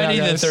 uncomfortable It's right Friday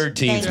now, the guys. 13th,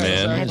 Thank you. I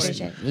man.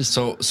 appreciate it.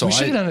 So We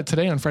should have done it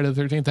today on Friday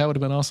the 13th. That would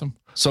have been awesome.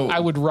 So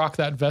I would rock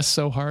that vest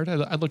so hard.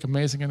 I'd look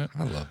amazing in it.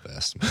 I love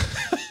best.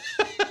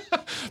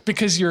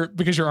 because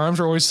your arms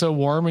are always so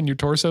warm and your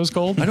torso's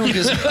cold. I don't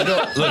get.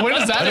 Look, When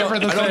is that ever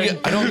the thing?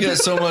 I don't get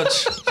so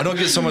much. I don't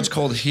get so much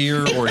cold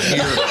here or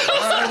here.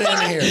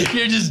 Right in here.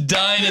 You're just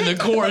dying in the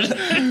court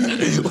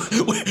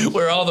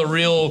where all the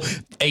real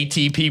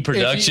ATP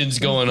production's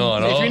going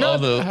on. If you're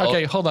not,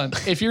 all hold on.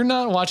 If you're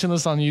not watching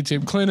this on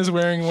YouTube, Clint is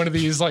wearing one of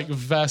these like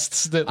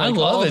vests that like I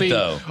love all it, the,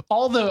 though.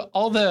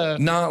 all the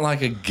Not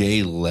like a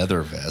gay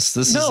leather vest.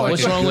 This is like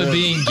what's a wrong with good-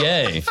 being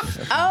gay?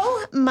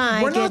 Oh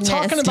my We're not goodness.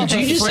 talking about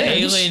Did you just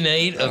Fringe.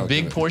 alienate a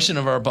big portion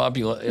of our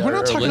population? We're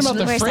not talking about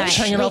the We're fringe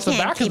sorry. hanging We off the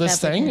can't back of keep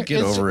this up with thing. it.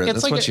 Get over it.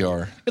 That's like what you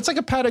are. It's like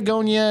a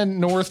Patagonia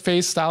North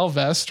Face style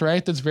vest,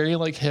 right? That's very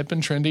like hip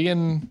and trendy,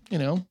 and you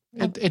know,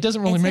 it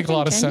doesn't really It's make a hip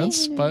lot of and trendy.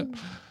 sense. But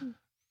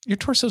your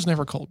torso's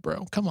never cold,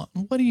 bro. Come on,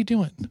 what are you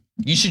doing?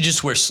 You should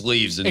just wear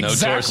sleeves and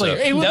Exactly. no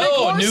torso. It would make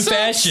more New sense.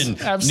 fashion.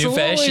 New Absolutely.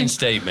 fashion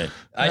statement.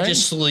 I Right?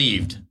 just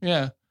sleeved.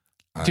 Yeah,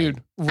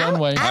 dude,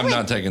 runway I'm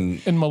not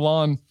taking in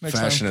Milan next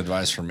fashion time.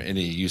 advice from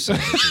any of you.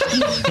 Sandwiches.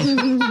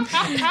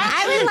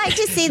 I would like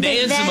to see the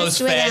Dan's the vest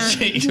most without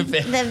fashion.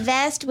 the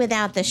vest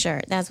without the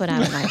shirt. That's what I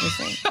would like to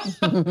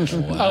see.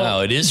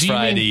 Wow, it is Do you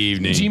Friday mean-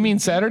 evening. Do you mean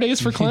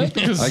Saturdays for Clint?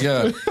 'Cause I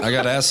got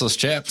assless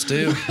chaps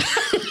too.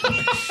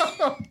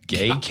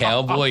 Gay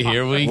cowboy,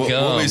 here we We'll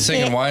come. be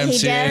singing he YMCA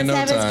does in no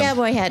have his time.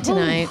 cowboy hat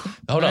tonight.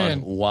 Hold on.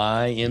 Man.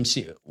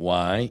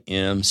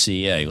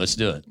 YMCA. Let's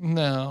do it.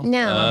 no,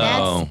 No,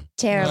 Oh. that's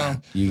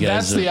terrible. You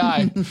that's guys the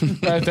eye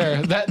right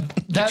there.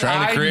 That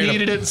Trying to eye create a-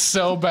 needed it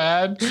so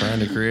bad. Trying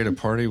to create a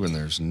party when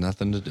there's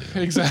nothing to do.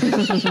 Exactly.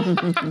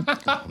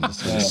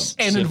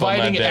 And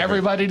inviting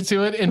everybody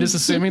to it and just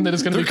assuming that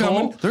it's going to They're be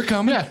coming. cool. They're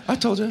coming. Yeah. I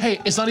told you. Hey,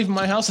 it's not even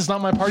my house. It's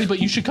not my party, but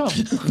you should come.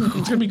 It's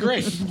going to be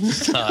great.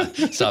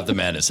 Stop the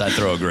madness. I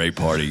throw a great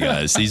party,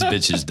 guys. These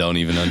bitches don't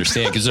even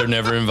understand because they're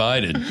never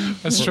invited,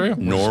 That's true.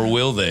 nor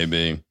will they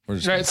be. We're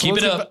just- Right, so Keep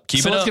let's it get up. ba-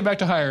 Keep so it let's up. get back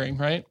to hiring,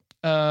 right?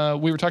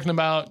 We were talking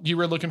about you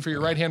were looking for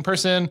your right-hand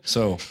person.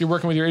 So You're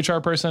working with your HR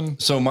person.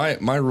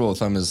 my rule of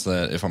thumb is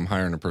that if I'm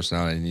hiring a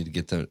personality, I need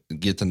to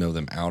get to know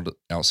them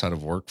outside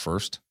of work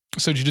first.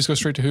 So did you just go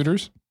straight to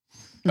Hooters?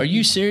 Are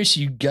you serious?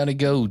 You got to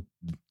go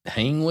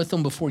hang with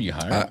them before you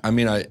hire? I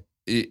mean,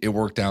 it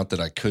worked out that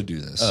I could do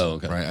this. Oh,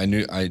 okay.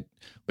 Right.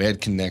 We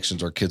had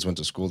connections. Our kids went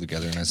to school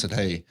together, and I said,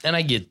 hey, and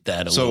I get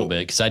that a So- little bit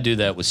because I do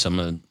that with some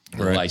of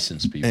the Right.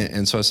 licensed people.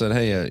 and so I said,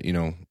 hey,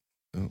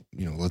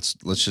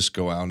 let's just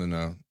go out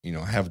and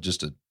have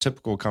just a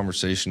typical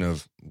conversation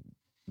of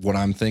what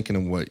I'm thinking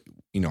and what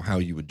how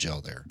you would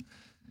gel there.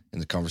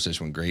 And the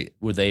conversation went great.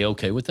 Were they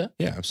okay with that?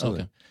 Yeah,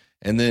 absolutely. Okay.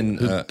 And then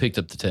Who picked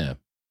up the tab?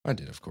 I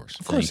did, of course.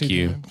 Of course Thank he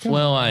you. did. Come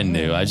Well, on. I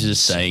knew. I was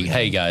just saying,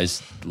 hey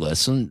guys,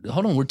 listen.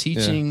 Hold on, we're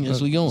teaching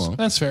as we go along.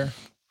 That's fair.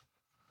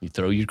 You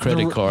throw your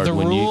credit the, card the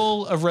when you.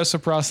 rule of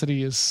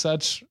reciprocity is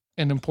such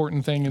an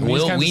important thing in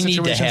these kinds We of need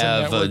to situations and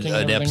have networking and an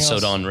everything episode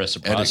else. on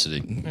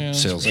reciprocity Yeah.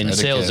 Sales and etiquette.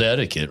 sales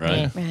etiquette, right?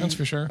 Yeah, that's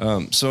for sure.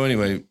 So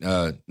anyway,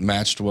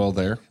 matched well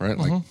there, right?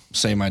 Like Mhm.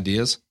 same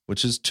ideas,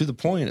 which is to the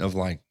point of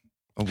like,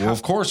 oh, well,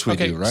 of course we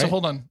do, right? So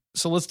hold on.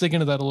 So let's dig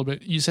into that a little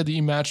bit. You said that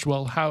you matched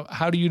well.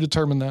 How do you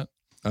determine that?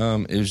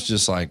 It was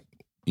just like,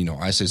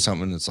 I say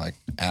something that's like,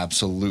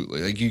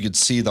 absolutely. Like you could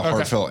see the Okay.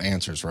 heartfelt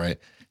answers, right?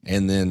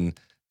 And then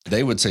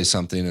they would say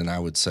something and I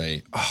would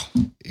say, oh,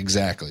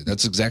 exactly.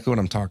 That's exactly what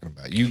I'm talking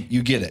about.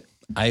 You get it.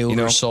 I order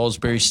know?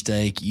 Salisbury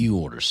steak. You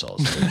order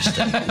Salisbury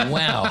steak.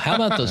 Wow. How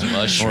about those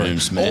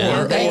mushrooms, man?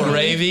 or- That or-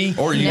 gravy.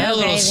 or you- that No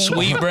little gravy.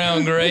 sweet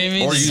brown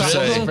gravy. Or you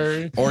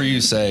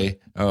Salisbury. say,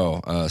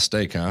 oh,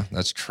 steak, huh?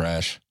 That's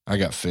trash. I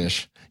got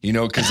fish.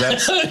 Because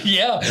that's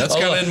yeah. that's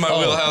kind of in my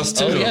wheelhouse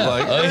too. Oh, yeah.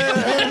 Like, Oh,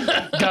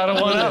 yeah. Gotta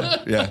one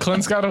up. yeah,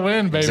 Clint's got to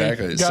win, baby.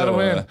 exactly. Gotta so,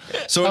 win.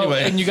 So Oh,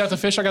 anyway, and you got the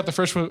fish. I got the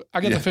fish with. I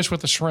got Yeah. the fish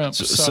with the shrimp.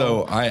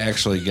 so I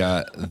actually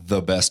got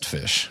the best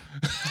fish.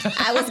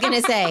 I was going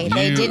to say,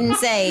 they You- didn't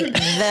say the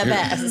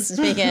best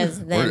because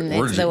then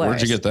Where'd it's the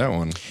worst. you get that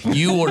one?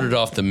 You ordered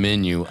off the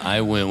menu.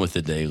 I went with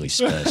the daily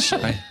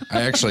special. I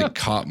actually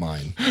caught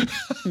mine.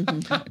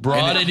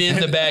 Brought it in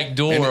the back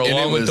door and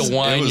along it with was- the it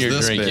wine was you're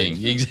this drinking.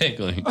 big.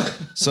 Exactly.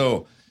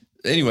 So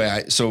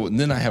anyway, so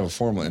then I have a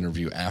formal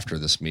interview after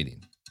this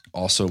meeting.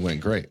 Also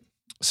went great.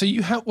 So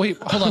you have wait.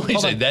 Hold on. Wait a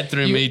Hold second, on. that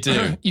threw You- me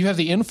too. You have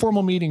the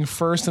informal meeting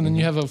first, and then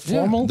you have a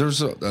formal. That's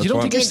you don't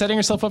why- think you're setting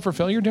yourself up for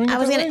failure doing it I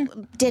was that going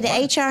way? to,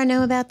 did HR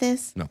know about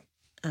this? No.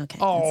 Okay,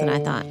 that's what I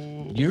thought.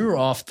 You're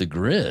off the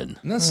grid.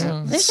 That's,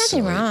 There's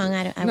nothing wrong.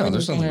 I No, wouldn't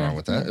there's nothing think. wrong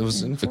with that. It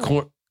was The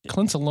informal.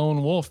 Clint's a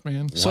lone wolf,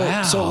 man. So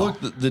Wow.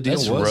 look, the deal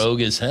That's was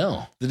rogue as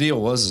hell. the deal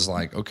was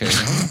like, okay,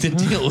 The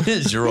deal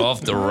is you're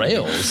off the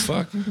rails.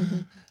 fuck.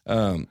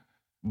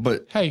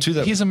 But Hey, to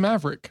that, he's a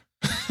maverick.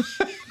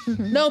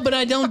 No, but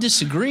I don't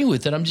disagree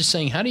with it. I'm just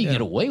saying, how do you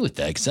get away with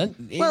that? Because that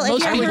Well, if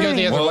most you're I would people- go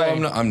the other well, way.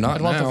 I'm not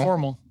I'd want the now.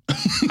 formal.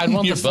 I'd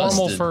want You're the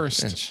formal busted.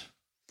 first.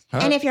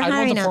 And if you're I'd want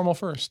hiring the a, formal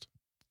first.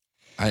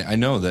 I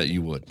know that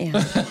you would. yeah.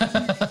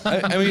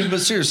 I mean, but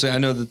seriously, I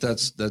know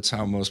that's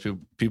how most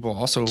people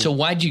also. So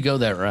why'd you go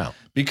that route?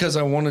 Because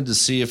I wanted to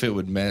see if it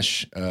would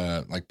mesh,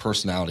 like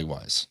personality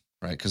wise,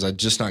 right? Because I'm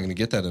just not going to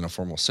get that in a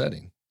formal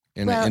setting.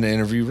 in Well- an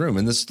interview room.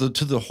 And this to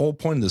the whole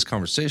point of this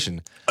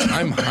conversation.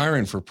 I'm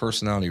hiring for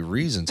personality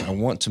reasons. I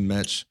want to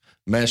mesh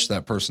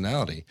that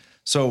personality.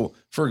 So,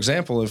 for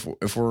example,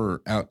 if we're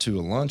out to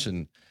a lunch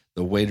and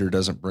the waiter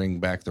doesn't bring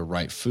back the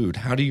right food,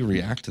 how do you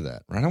react to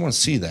that? Right? I want to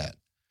see that.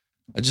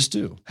 I just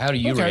do. How do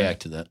you Okay.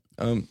 react to that?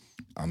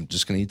 I'm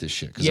just gonna eat this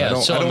shit because Yeah, I don't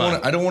want to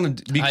because I don't You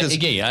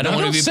want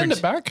don't to be send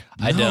it back.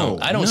 I don't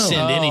No.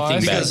 send Oh, I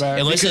anything see. back Because-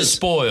 unless it's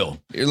spoiled.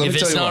 Here, let me If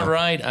tell it's you not why.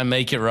 right, I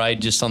make it right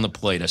just on the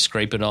plate. I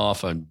scrape it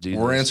off. I do.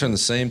 We're this. answering the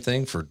same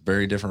thing for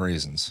very different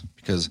reasons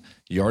because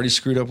you already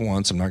screwed up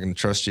once. I'm not going to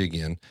trust you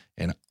again.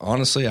 And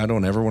honestly, I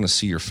don't ever want to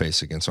see your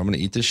face again. So I'm going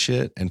to eat this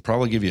shit and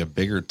probably give you a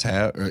bigger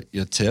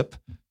a tip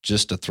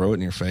just to throw it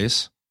in your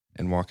face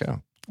and walk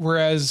out.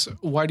 Whereas,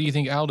 why do you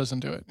think Al doesn't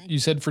do it? You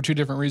said for two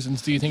different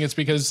reasons. Do you think it's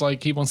because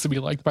like he wants to be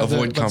liked by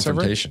Avoid the server?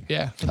 confrontation.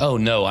 Yeah. Oh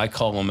no, I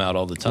call them out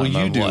all the time. Well, you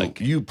I'm do.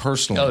 like, You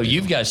personally. oh, do.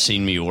 you've guys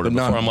seen me order But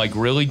not- before. I'm like,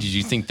 really? Did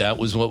you think that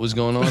was what was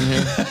going on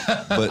here?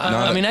 But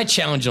not. I mean, I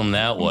challenge them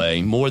that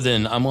way more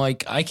than I'm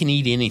like, I can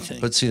eat anything.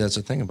 But see, that's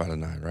the thing about a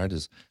night, right?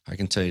 Is I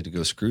can tell you to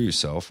go screw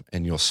yourself,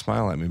 and you'll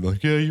smile at me and be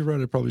like, "Yeah, you're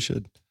right. I probably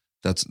should."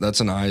 That's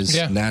an eye's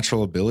Yeah.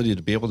 natural ability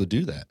to be able to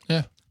do that.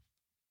 Yeah.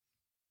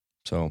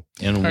 So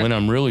and right. when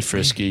I'm really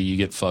frisky, you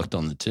get fucked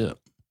on the tip.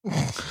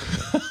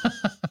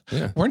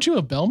 Weren't you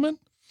a bellman?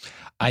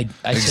 I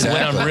said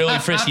when I'm really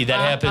frisky, that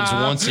happens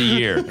once a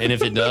year. And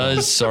if it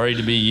does, sorry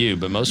to be you,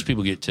 but most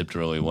people get tipped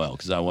really well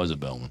because I was a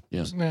bellman.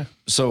 Yes. Yeah.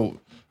 So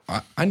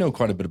I know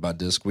quite a bit about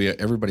DISC.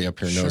 Everybody up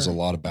here knows Sure. a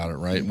lot about it,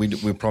 right?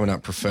 We're probably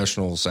not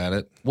professionals at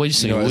it. Wait a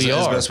second, as we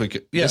are. best we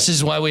could. Yeah. This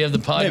is why we have the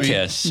podcast.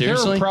 Maybe.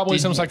 Seriously? There are probably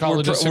some we're,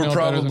 psychologists who we're know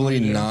better than probably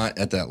we do. not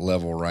at that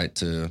level, right?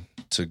 To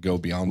go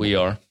beyond. We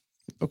are.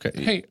 Okay.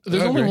 Hey,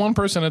 there's I only agree. one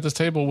person at this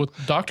table with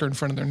doctor in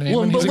front of their name,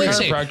 Well, and he's but a wait a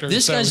second. chiropractor.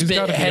 This so guy's he's been,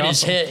 gotta be had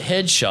awesome. his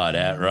head shot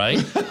at,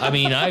 right? I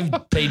mean,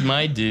 I've paid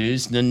my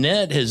dues.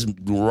 Nanette has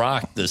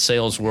rocked the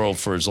sales world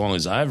for as long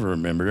as I've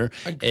remembered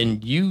her.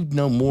 And you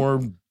know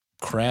more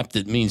crap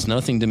that means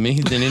nothing to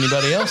me than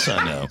anybody else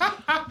I know.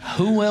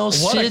 Who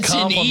else What a sits in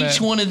compliment. each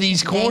one of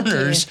these Thank you.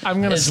 corners I'm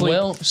going to as sleep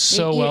well?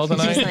 so well Just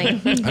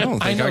tonight. like, I don't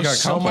think I, know got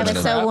so much complimented.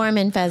 it's crap. so warm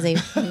and fuzzy.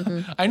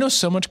 Mhm. I know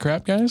so much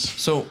crap, guys.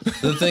 So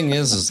the thing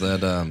is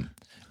that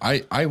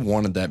I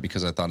wanted that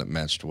because I thought it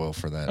matched well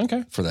for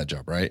that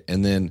job, right?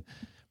 And then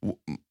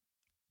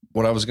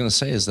what I was going to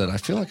say is that I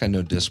feel like I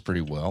know DISC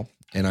pretty well,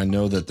 and I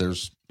know that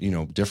there's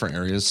different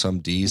areas. Some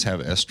D's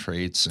have S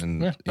traits,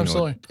 and Yeah,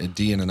 absolutely. a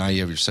D and an I,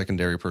 you have your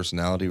secondary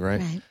personality, right?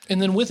 Right.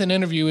 And then with an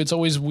interview, it's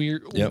always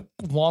weird. Yep.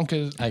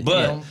 Wonka.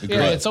 But-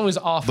 yeah, it's always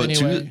off But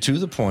anyway. to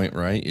the point,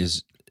 right,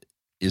 is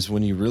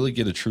when you really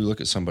get a true look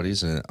at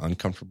somebody's in an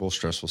uncomfortable,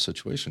 stressful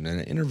situation.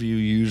 And an interview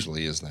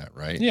usually is that,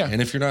 right? Yeah. And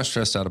if you're not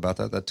stressed out about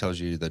that, that tells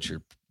you that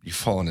you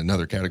fall in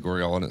another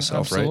category all in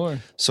itself, Absolutely.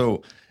 right?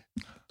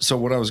 So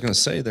what I was going to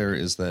say there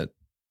is that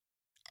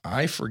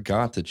I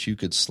forgot that you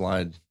could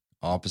slide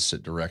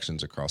opposite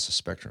directions across the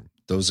spectrum.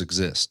 Those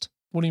exist.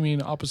 What do you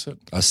mean opposite?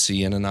 A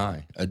C and an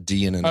I, a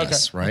D and an Okay,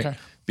 S, right? okay.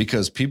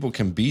 Because people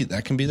can be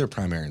their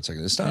primary and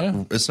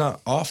secondary. It's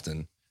not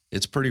often.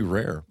 It's pretty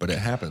rare, but it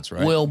happens,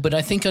 right? Well, but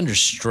I think under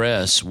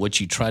stress, what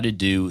you try to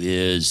do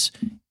is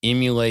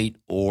emulate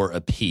or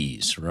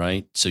appease,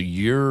 right? So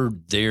you're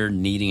there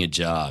needing a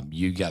job.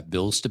 You got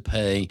bills to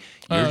pay.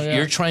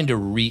 You're trying to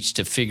reach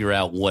to figure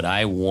out what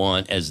I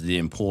want as the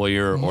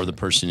employer or the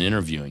person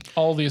interviewing.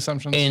 All the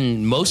assumptions.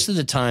 And most of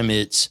the time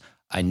it's,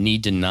 I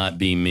need to not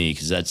be me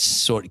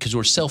because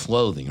we're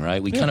self-loathing,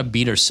 right? We kind of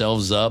beat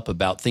ourselves up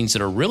about things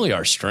that are really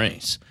our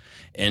strengths.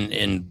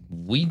 And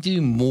we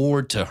do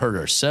more to hurt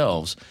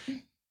ourselves.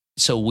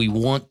 So we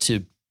want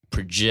to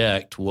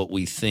project what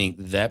we think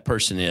that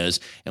person is,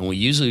 and we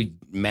usually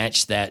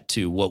match that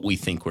to what we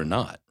think we're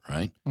not,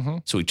 right? Mm-hmm.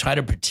 So we try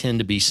to pretend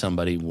to be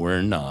somebody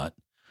we're not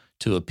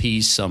to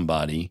appease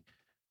somebody,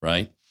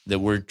 right? That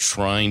we're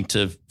trying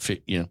to,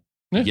 Yeah.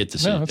 get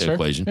this No, that's fair.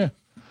 equation. Yeah.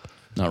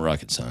 Not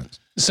rocket science.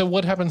 So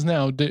what happens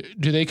now? Do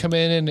they come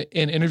in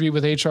and interview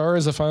with HR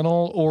as a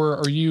final, or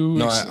are you?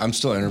 no, I'm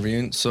still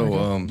interviewing.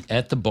 So,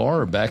 At the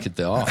bar or back at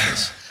the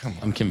office?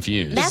 I'm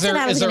confused. That's is there,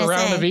 what I was is there a gonna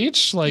round say. of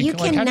each? Like, You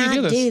like how do you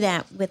cannot do this?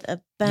 that with a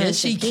bunch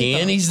Yes, he of people.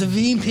 can. He's the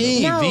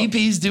VP. No.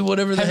 VPs do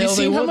whatever the Have you hell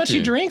they seen want how much to.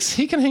 he drinks?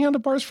 He can hang out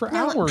at bars for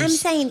No, hours. I'm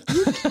saying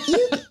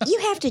you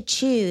have to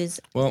choose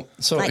well,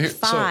 so like here-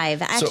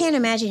 five. I so- can't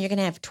imagine you're going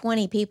to have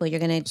 20 people. You're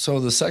going to. So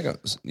the second,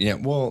 yeah,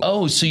 well,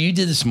 Oh, so you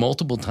did this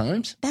multiple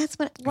times? That's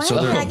what. Why So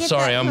did there- I get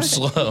Sorry, that I'm word?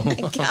 slow. Oh my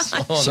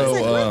God.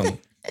 so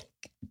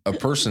a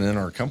person in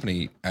our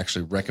company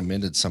actually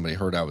recommended somebody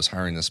heard I was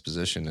hiring this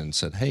position and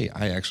said, "Hey,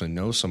 I actually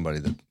know somebody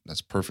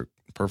that's perfect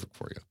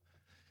for you."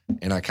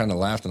 And I kind of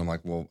laughed and I'm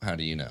like, "Well, how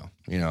do you know?"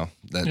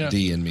 That Yeah.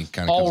 D in me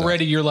kind of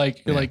Already, you're like,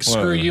 screw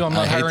Whatever. you. I'm I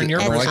not hate hiring that-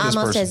 your I It's don't person. like this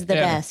almost person. as the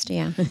Yeah. best.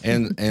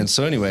 Yeah. And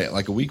so anyway,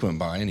 like a week went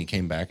by and he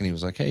came back and he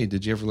was like, "Hey,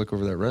 did you ever look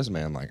over that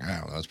resume?" I'm like, "I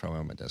don't know. It's probably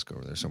on my desk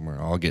over there somewhere.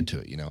 I'll get to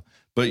it,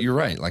 But you're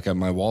right. Like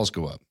my walls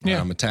go up.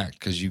 Yeah. I'm attacked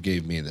because you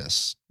gave me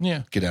this.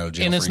 Yeah. Get out of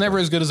jail. And it's free never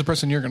card. as good as the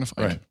person you're going to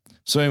find. right.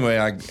 So anyway,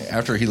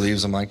 after he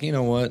leaves, I'm like, you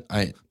know what?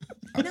 I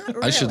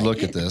should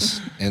look at this.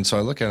 And so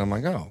I look at it. I'm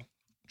like, oh,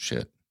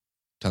 shit,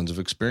 tons of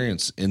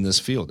experience in this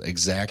field.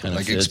 Exactly. Kinda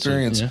Like fits it,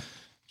 experience yeah.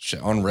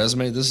 shit, on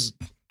resume. It's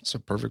a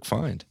perfect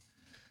find.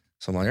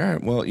 So I'm like, all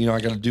right, well, I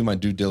got to do my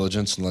due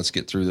diligence and let's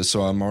get through this.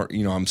 So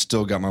I'm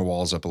still got my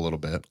walls up a little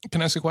bit.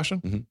 Can I ask a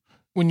question? Mhm.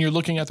 When you're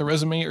looking at the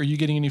resume, are you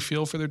getting any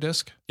feel for their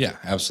disc? Yeah,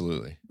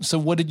 absolutely. So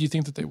what did you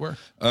think that they were?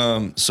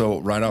 So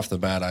right off the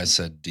bat, I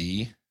said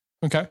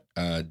Okay.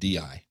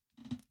 DI.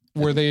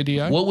 Were they a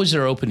DI? What was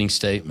their opening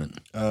statement?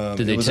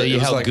 Did they tell you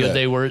how good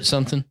they were at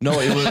something? No,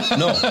 it was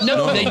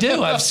No, they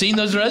do. I've seen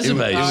those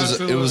resumes.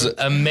 It was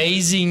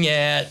Amazing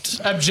at.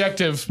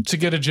 Objective to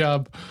get a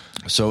job.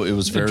 so it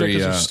was very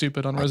Objectives are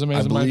stupid on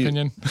resumes, in my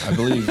opinion.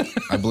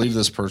 I believe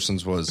this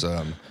person's was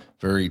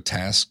very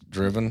task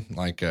driven,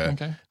 like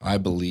Okay. I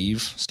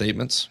believe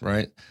statements,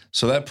 right?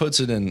 So that puts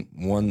it in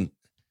one.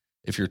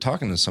 If you're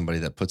talking to somebody,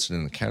 that puts it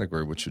in a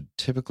category which would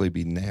typically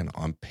be nan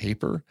on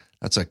paper.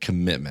 That's a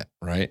commitment,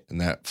 right?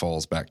 And that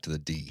falls back to the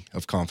D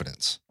of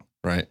confidence,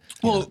 right?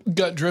 Well,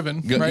 gut driven,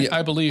 Gut- right? yeah,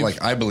 I believe.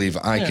 Like I believe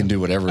I Yeah. can do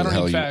whatever I the don't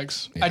hell need you.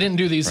 facts. Yeah. I didn't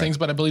do these Right. things,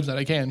 but I believe that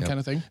I can, kind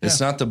of thing.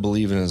 It's Yeah. not the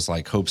believing as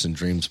like hopes and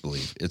dreams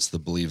believe. It's the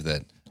believe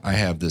that I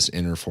have this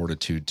inner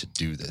fortitude to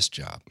do this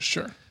job.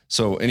 Sure.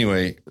 So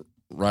anyway,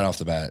 right off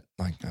the bat,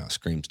 like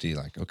screams D,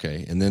 like,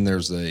 okay. And then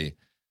there's I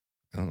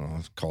don't know,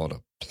 I'll call it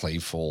a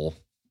playful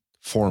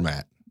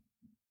format.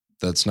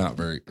 It's not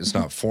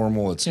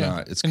formal. It's Yeah.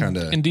 not, it's And- kind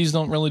of, And D's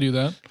don't really do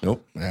that.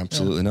 nope,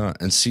 absolutely not.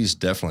 And C's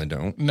definitely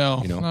don't. No,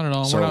 not at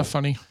all. So- We're not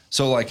funny.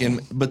 So like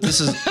but this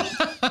is,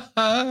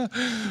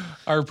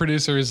 Our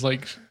producer is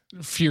like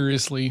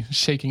furiously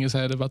shaking his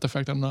head about the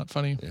fact I'm not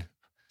funny. Yeah.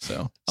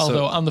 So,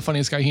 although I'm the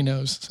funniest guy he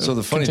knows. so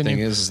the funny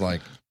continue. thing is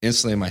like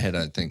instantly in my head,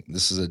 I think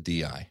this is a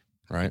DI,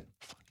 right?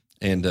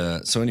 And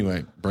so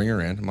anyway, bring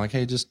her in. I'm like,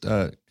 hey, just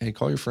hey,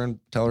 call your friend,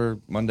 tell her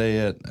Monday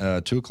at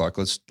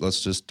 2:00.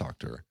 Let's just talk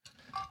to her.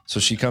 So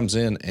she comes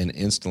in and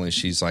instantly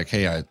she's like,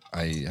 hey,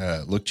 I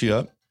looked you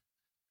up,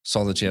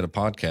 saw that you had a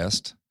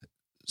podcast,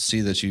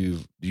 see that you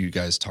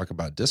guys talk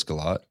about disc a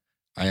lot.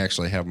 I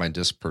actually have my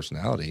disc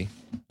personality.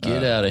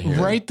 Get out of here.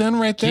 right then,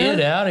 right there.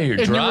 Get out of here.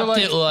 And you were Dropped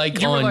like- it like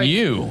you were on like-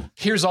 you.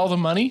 Here's all the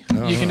money.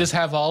 No, you can no. just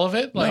have all of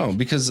it. Like, No,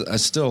 because I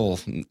still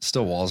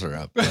walls are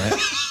up. Right?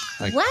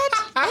 Like, What?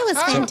 That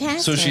was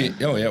fantastic. so she,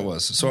 oh yeah, it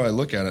was. So I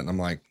look at it and I'm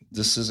like,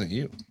 this isn't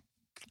you.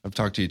 I've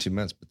talked to you 2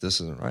 minutes, but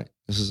this isn't right.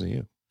 This isn't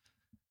you.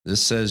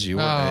 This says you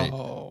are a,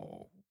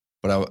 oh,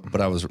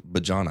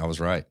 but John, I was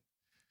right.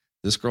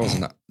 This girl's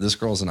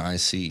an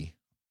IC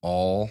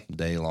all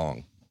day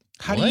long.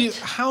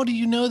 how do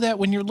you know that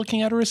when you're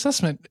looking at her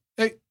assessment?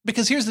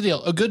 Because here's the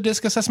deal: a good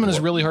disc assessment is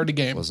really hard to It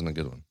game. wasn't a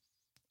good one.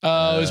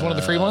 It was one of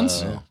the free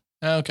ones. Oh.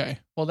 Okay,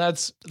 well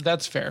that's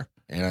fair.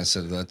 And I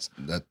said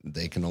that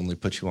they can only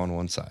put you on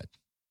one side.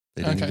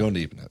 They didn't Okay. go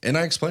deep enough. And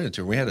I explained it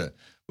to her.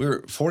 We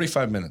were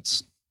 45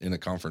 minutes in a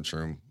conference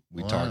room.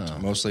 We Wow.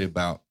 talked mostly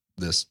about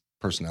this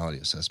personality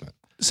assessment.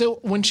 So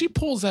when she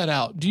pulls that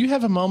out, do you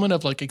have a moment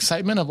of like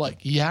excitement of like,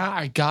 yeah,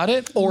 I got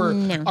it, or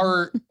No.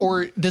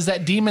 or does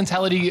that D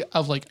mentality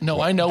of like, no,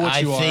 I know what I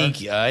you think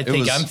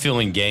was- I'm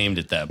feeling gamed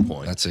at that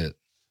point. That's it.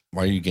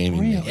 Why are you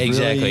gaming me? Really?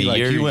 Exactly. Really? Like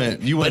You're-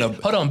 you went But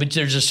up. hold on, but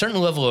there's a certain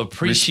level of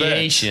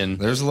appreciation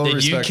There's a little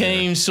that you respect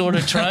came sort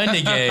of trying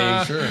to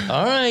game. Sure.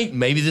 All right,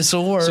 maybe this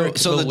will work.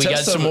 So but the we got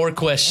test some of it- more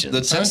questions.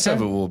 The test Okay.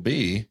 of it will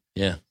be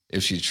yeah.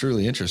 if she's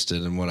truly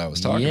interested in what I was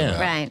talking Yeah. about.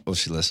 Right. Will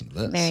she listen to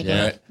this? Very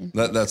good.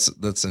 Right?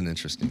 That's an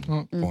interesting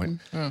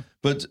point. Yeah.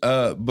 But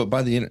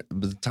by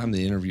the time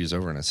the interview is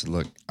over, and I said,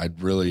 look,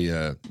 I'd really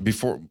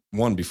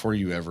before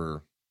you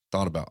ever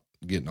thought about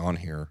getting on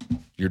here,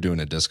 you're doing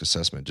a disc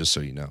assessment, just so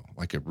you know,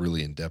 like a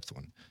really in depth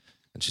one.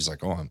 And she's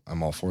like, oh,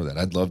 I'm all for that.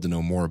 I'd love to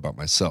know more about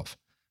myself.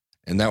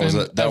 And that was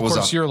And that of was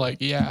course a, you're like,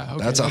 yeah,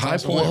 okay, that's a high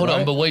awesome. point. Well, hold on,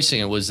 right? but wait a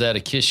second. Was that a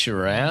kiss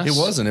your ass? It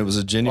wasn't. It was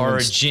a genuine. Or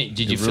did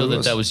you it feel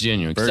really that was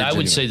genuine? Because Very I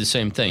would genuine. say the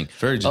same thing.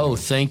 Very genuine. Oh,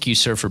 thank you,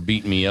 sir, for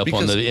beating me up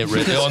on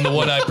Because- on the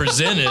one I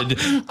presented.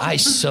 I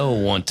so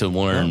want to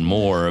learn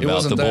more about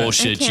wasn't the that.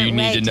 bullshit I can't you need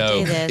wait to to know.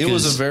 do this. It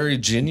was 'Cause- a very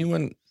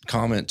genuine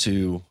comment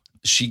to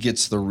she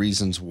gets the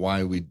reasons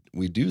why we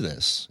do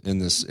this in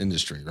this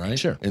industry, right?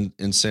 Sure.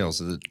 In sales,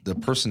 the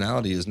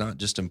personality is not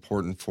just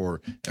important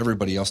for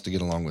everybody else to get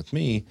along with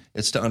me;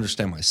 it's to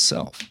understand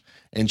myself.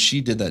 And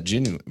she did that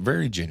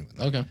very genuinely.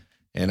 Okay.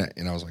 And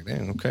I was like,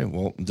 dang, okay,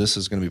 well, this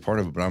is going to be part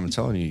of it. But I'm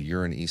telling you,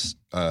 you're an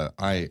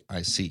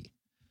IC.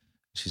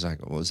 She's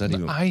like, well, is that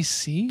even?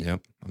 IC?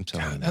 Yep, I'm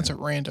telling you, God, that's man.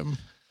 a random.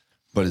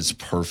 But it's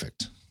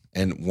perfect.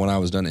 And when I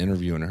was done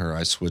interviewing her,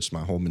 I switched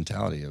my whole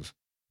mentality of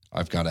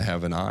I've got to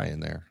have an I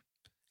in there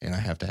and I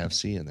have to have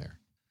C in there.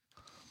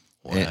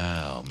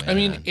 Wow, man. I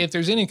mean, if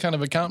there's any kind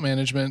of account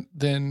management,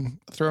 then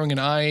throwing an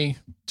I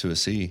To a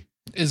C.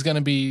 is going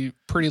to be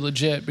pretty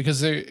legit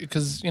because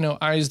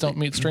eyes don't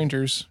meet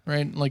strangers,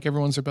 right? Like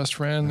everyone's their best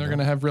friend. They're going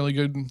to have really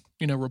good,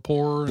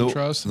 rapport and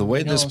trust. The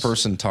way and this everything else.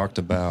 person talked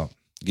about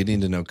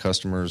getting to know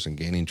customers and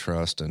gaining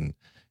trust and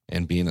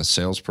being a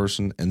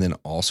salesperson, and then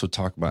also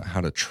talk about how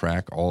to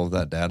track all of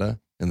that data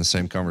in the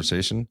same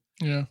conversation.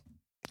 Yeah.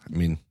 I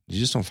mean, you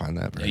just don't find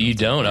that. Very you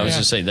often. don't. I was Yeah.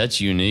 just saying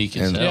that's unique.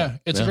 As And- hell. Yeah.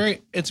 It's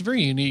a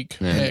very unique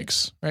Yeah.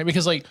 mix, right?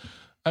 Because like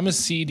I'm a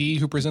CD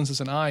who presents as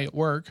an I at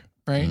work,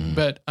 right?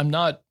 But I'm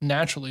not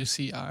naturally a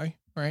CI,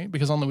 right?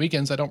 Because on the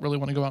weekends, I don't really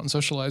want to go out and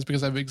socialize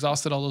because I've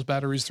exhausted all those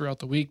batteries throughout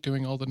the week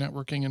doing all the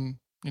networking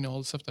and, all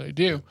the stuff that I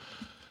do.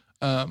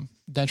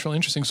 That's really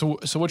interesting. So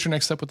what's your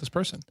next step with this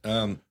person?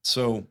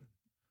 So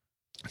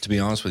to be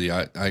honest with you,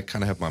 I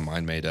kind of have my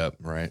mind made up,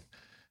 right?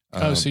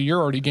 So you're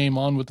already game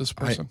on with this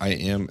person. I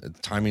am.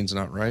 Timing's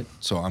not right,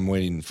 so I'm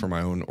waiting for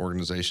my own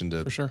organization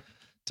to For sure.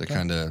 to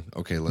kind of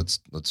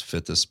let's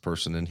fit this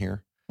person in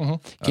here.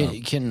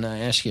 Can I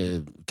ask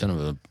you kind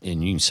of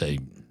and you can say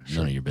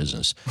none of your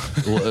business.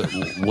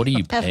 What are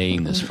you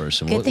paying this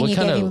person? Good thing you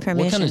gave him what kind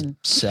of permission.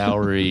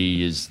 salary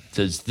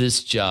does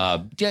this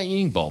job? Yeah,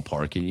 you can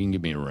ballpark it. You can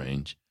give me a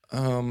range.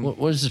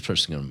 What is this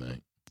person going to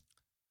make?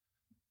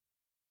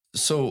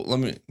 So let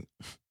me.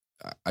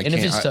 I And can't.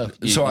 if it's tough,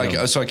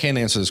 So I can't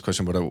answer this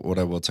question, but what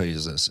I will tell you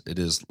is this: it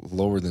is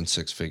lower than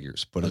 6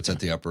 figures, but it's at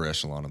the upper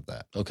echelon of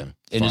that. Okay.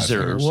 And is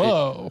there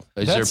Whoa.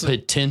 is there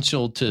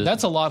potential to?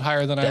 That's a lot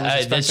higher than I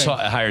was That's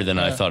expecting. higher than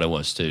I Yeah. thought it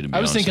was too. To be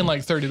I was honest thinking with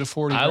like 30 to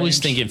 40. you. I was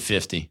range. thinking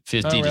 50 Oh,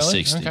 to really?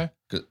 60. Okay.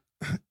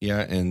 Yeah,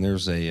 and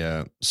there's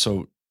a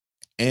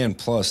and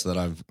plus that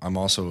I'm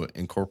also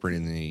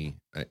incorporating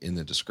in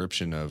the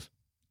description of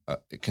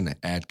it can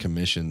add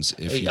commissions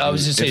if you. I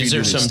was just saying, is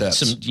there some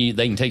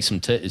they can take some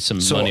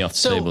So- money off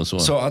the table as well?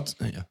 So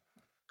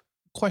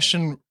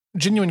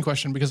Genuine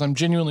question, because I'm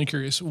genuinely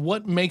curious.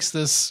 What makes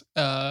this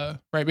right?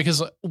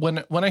 Because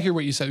when I hear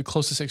what you said,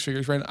 close to 6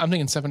 figures, right? I'm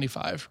thinking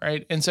 75,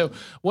 right? And so,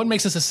 what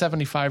makes this a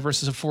 75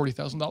 versus a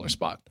 $40,000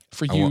 spot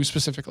for you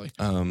specifically?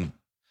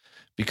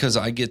 because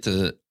I get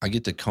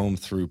to comb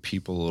through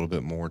people a little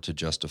bit more to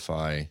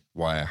justify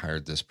why I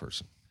hired this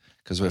person.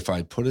 Because if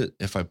I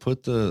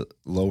put the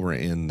lower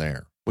end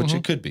there, which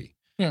it could be,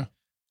 Yeah.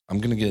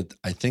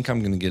 I think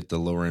I'm gonna get the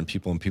lower end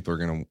people, and people are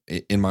gonna,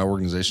 in my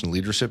organization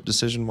leadership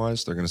decision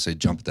wise, they're gonna say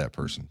jump at that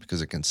person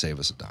because it can save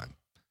us a dime.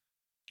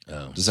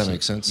 Does that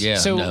make sense? Yeah.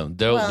 So- no,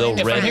 they'll Well,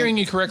 If I'm rec- hearing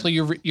you correctly,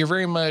 you're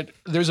very much.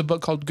 There's a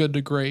book called Good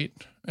to Great,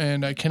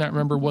 and I cannot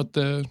remember what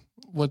the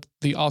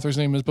author's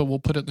name is, but we'll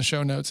put it in the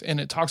show notes. And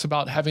it talks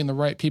about having the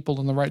right people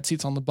in the right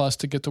seats on the bus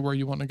to get to where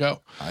you want to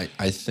go.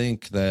 I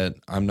think that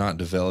I'm not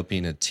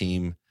developing a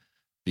team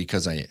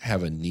because I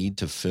have a need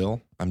to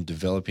fill. I'm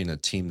developing a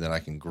team that I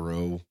can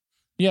grow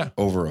Yeah,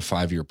 over a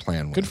 5-year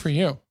plan with. good for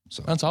you.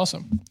 So That's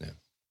awesome. Yeah.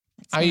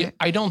 Smart.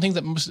 I don't think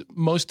that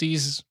most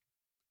D's,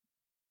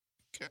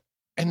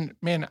 and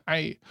man,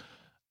 I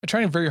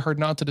try very hard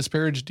not to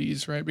disparage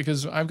D's, right?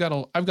 Because I've got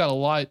a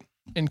lot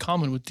in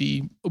common with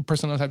D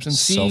personnel types, and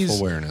C's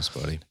self-awareness,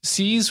 buddy.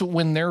 C's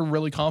when they're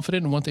really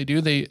confident in what they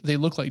do, they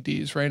look like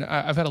D's, right?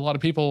 I've had a lot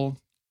of people,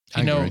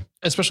 I agree.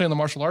 especially in the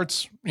martial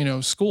arts,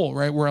 school,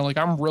 right, where like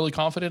I'm really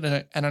confident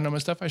and I know my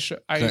stuff. Can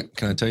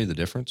I tell you the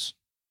difference?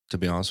 To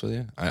be honest with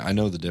you, I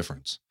know the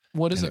difference.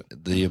 What is And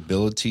it? The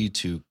ability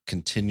to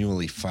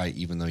continually fight,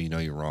 even though you know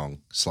you're wrong,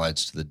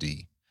 slides to the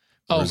D.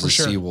 Oh, Whereas for the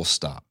sure. C will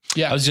stop.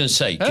 Yeah, I was going to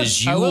say,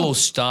 because I you will. will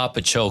stop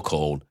a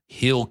chokehold,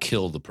 he'll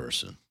kill the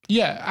person.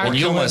 yeah. And kill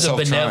you'll have the myself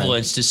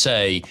benevolence to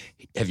say,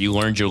 have you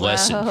learned your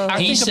lesson? Whoa. I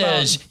He think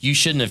says, you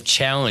shouldn't have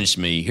challenged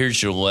me.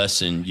 Here's your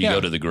lesson. You Yeah.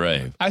 go to the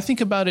grave. I think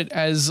about it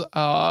as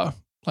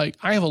like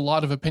I have a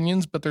lot of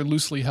opinions, but they're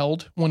loosely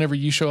held whenever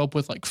you show up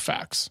with like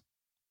facts.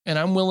 And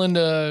I'm willing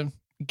to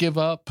give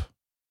up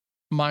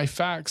my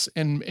facts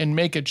and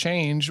make a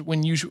change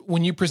when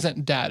you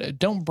present data.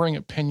 Don't bring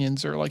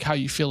opinions or like how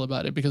you feel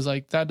about it, because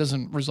like that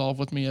doesn't resolve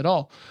with me at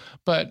all.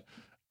 But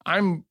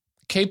I'm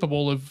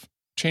capable of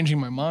changing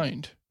my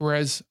mind.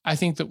 Whereas I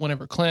think that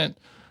whenever Clint,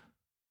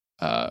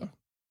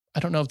 I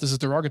don't know if this is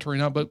derogatory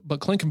or not, but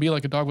Clint can be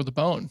like a dog with a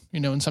bone,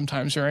 and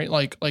sometimes, right?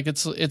 Like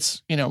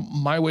it's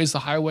my way's the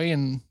highway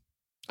and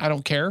I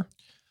don't care,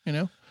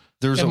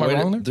 There's Am a I way.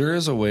 wrong there? There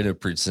is a way to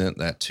present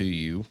that to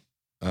you,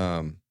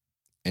 and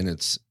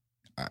it's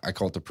I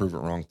call it the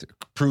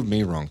prove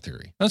me wrong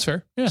theory. That's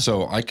fair. Yeah.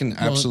 So I can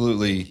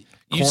absolutely.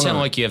 You sound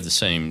like you have the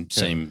same.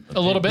 A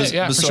little bit.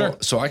 Yeah, for sure.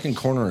 So I can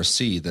corner a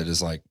C that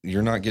is like,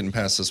 you're not getting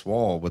past this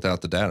wall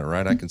without the data,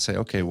 right? I can say,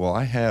 okay, well,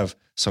 I have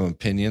some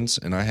opinions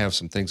and I have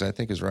some things I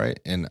think is right,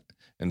 and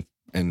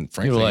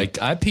frankly, You're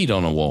like, I peed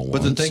on a wall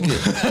but once.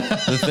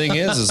 the thing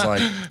is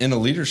like in a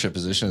leadership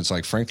position, it's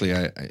like, frankly,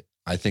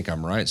 I think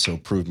I'm right, so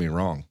prove me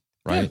wrong,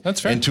 right? Yeah, that's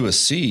fair. And to a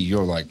C,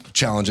 you're like,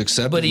 challenge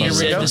accepted. But he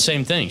Myself. read the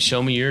same thing.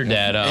 Show me your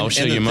data. I'll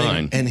show the you thing-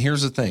 mine. And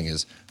here's the thing: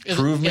 is It's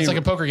prove me. like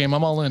a poker game.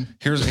 I'm all in.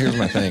 Here's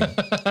my thing.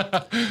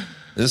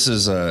 This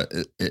is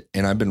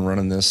and I've been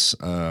running this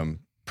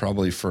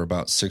probably for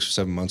about 6 or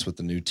 7 months with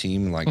the new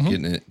team, like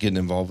getting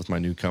involved with my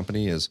new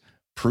company. Is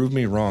prove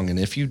me wrong, and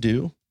if you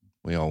do,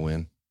 we all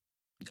win.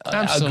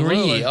 Absolutely.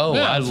 Agree. Oh,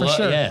 Yeah, I for love.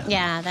 sure. Yeah.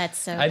 Yeah, that's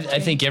so. I true.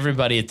 think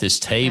everybody at this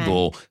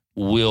table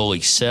will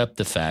accept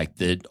the fact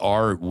that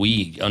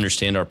we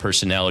understand our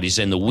personalities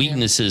and the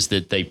weaknesses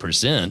that they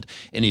present.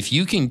 And if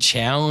you can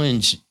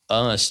challenge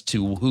us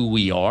to who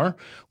we are,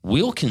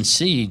 we'll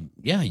concede,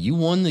 yeah, you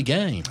won the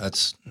game.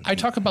 I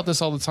talk about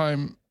this all the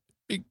time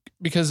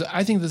because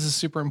I think this is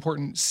super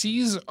important.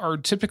 C's are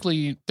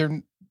typically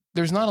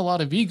there's not a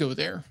lot of ego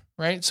there,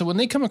 right? So when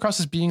they come across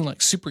as being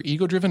like super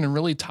ego driven and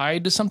really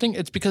tied to something,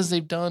 it's because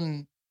they've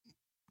done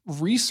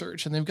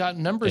research and they've got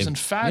numbers and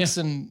facts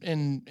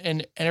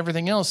and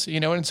everything else, you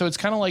know? And so it's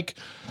kind of like,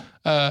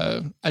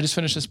 I just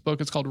finished this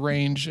book. It's called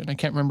Range, and I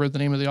can't remember the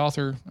name of the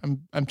author.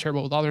 I'm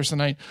terrible with authors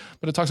tonight,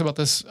 but it talks about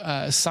this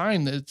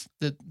sign that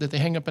they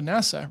hang up at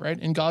NASA, right?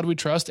 In God we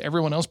trust.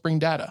 Everyone else bring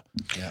data.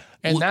 Yeah,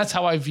 and that's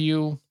how I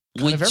view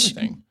kind of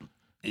everything.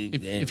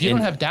 If you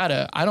don't have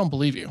data, I don't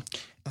believe you.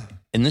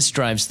 And this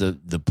drives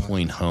the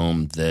point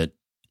home that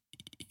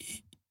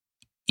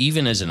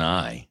even as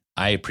I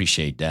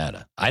appreciate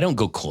data. I don't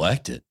go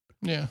collect it,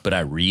 but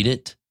I read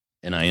it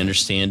and I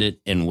understand it.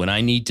 And when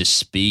I need to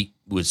speak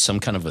with some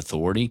kind of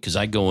authority, because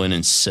I go in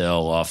and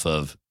sell off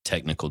of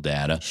technical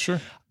data,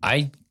 sure,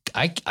 I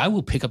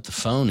will pick up the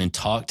phone and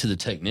talk to the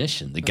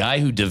technician, the guy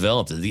who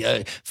developed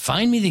it.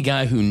 Find me the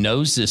guy who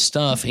knows this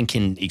stuff and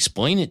can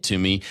explain it to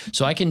me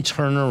so I can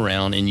turn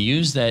around and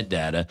use that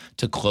data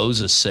to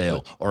close a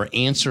sale or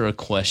answer a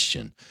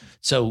question.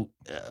 So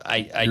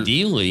I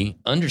ideally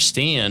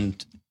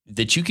understand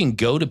that you can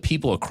go to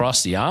people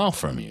across the aisle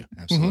from you.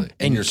 Absolutely.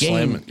 And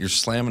you're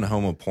slamming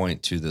home a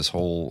point to this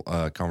whole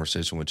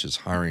conversation, which is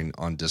hiring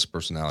on disc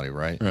personality,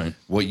 right? Right.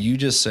 What you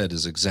just said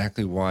is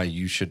exactly why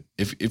you should,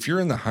 if you're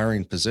in the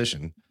hiring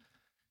position,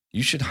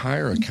 you should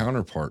hire a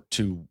counterpart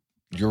to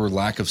your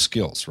lack of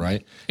skills,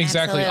 right?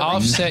 Exactly. Absolutely.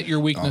 Offset your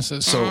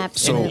weaknesses.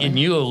 And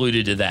you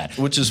alluded to that,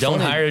 which is don't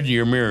funny. hire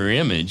your mirror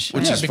image.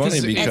 Which is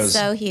funny because it's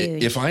so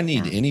huge. if I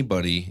need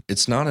anybody,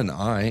 it's not an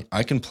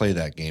I can play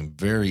that game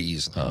very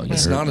easily. Oh,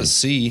 it's not a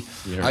C.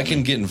 I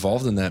can get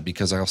involved in that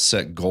because I'll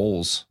set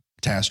goals,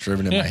 task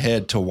driven in my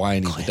head to why I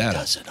need the data.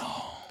 Does it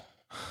all.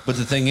 But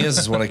the thing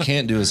is what I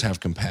can't do is have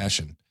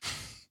compassion.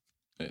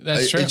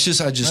 That's true. It's just,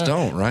 I just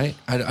don't, right?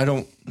 I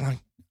don't like,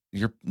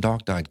 your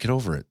dog died. Get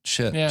over it.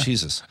 Shit. Yeah.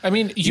 Jesus. I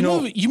mean, you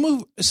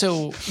move.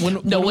 So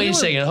Wait a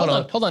second.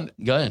 Hold on.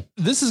 Go ahead.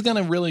 This is going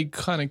to really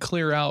kind of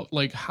clear out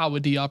like how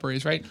a D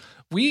operates, right?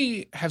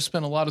 We have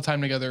spent a lot of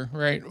time together,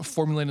 right?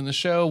 Formulating the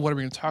show. What are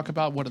we going to talk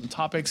about? What are the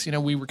topics? You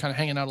know, we were kind of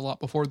hanging out a lot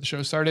before the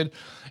show started.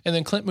 And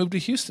then Clint moved to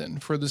Houston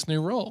for this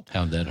new role.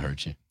 How'd that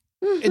hurt you?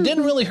 It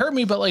didn't really hurt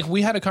me, but like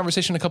we had a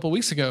conversation a couple of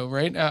weeks ago,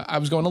 right? I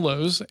was going to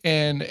Lowe's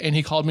and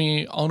he called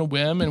me on a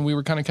whim and we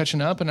were kind of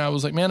catching up and I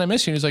was like, man, I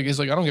miss you. And he's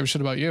like, I don't give a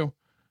shit about you.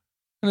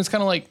 And it's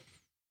kind of like,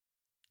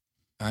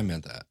 I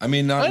meant that. I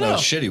mean, not in a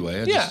shitty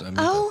way.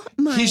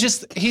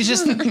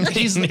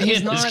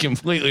 He's not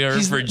completely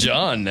hurt for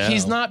John now.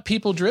 He's not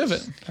people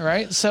driven,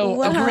 right? So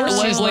Wow. of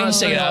course he's Wait a not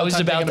second. all the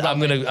time thinking I'm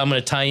me.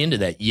 gonna tie into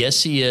that.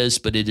 Yes, he is,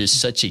 but it is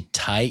such a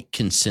tight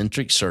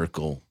concentric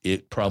circle.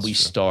 It probably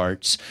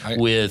starts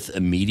with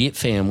immediate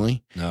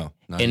family. No.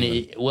 And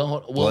it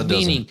meaning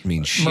doesn't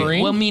mean shit.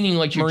 Marine? well, meaning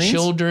like your Marines?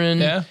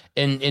 children and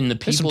the There's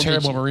people. some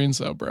terrible Marines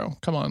though, bro.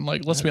 Come on,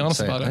 like let's be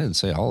honest about I it. didn't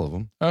say all of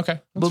them. Okay,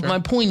 But my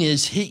point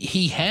is,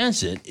 he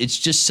has it. It's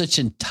just such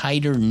a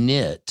tighter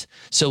knit.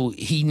 So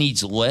he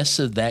needs less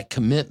of that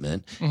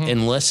commitment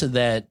and less of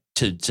that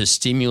to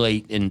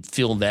stimulate and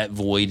fill that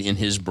void in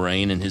his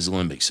brain and his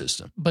limbic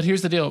system. But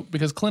here's the deal,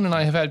 because Clint and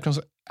I have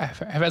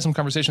had some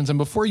conversations, and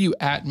before you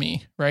at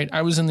me, right?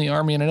 I was in the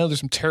Army, and I know there's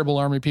some terrible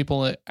Army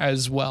people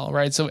as well,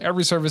 right? So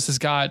every service has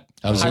got.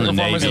 I was high in the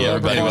performers Navy. and low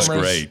Everybody was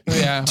performers. great.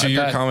 Yeah. To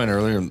your comment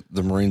earlier,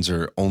 the Marines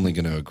are only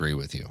going to agree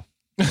with you.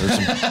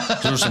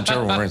 There's some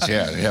terrible Marines.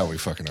 Yeah, we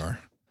fucking are.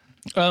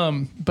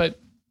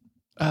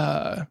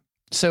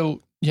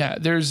 So yeah,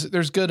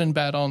 there's good and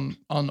bad on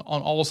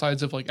all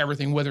sides of like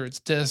everything, whether it's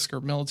disc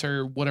or military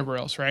or whatever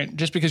else, right?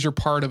 Just because you're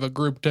part of a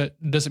group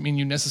doesn't mean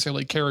you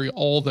necessarily carry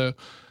all the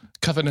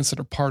covenants that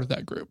are part of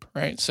that group,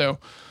 right? So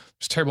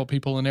there's terrible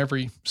people in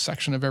every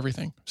section of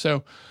everything.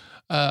 So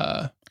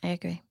I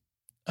agree.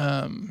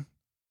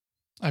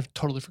 I've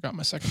totally forgot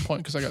my second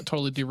point because I got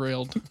totally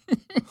derailed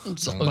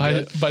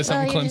by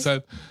something Clint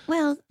said.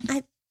 Well,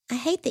 I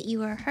hate that you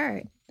were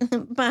hurt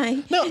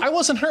by. No, I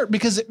wasn't hurt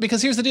because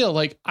here's the deal.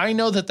 Like, I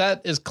know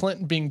that is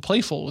Clint being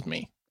playful with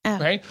me. Oh.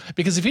 Right.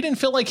 Because if he didn't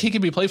feel like he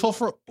could be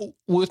playful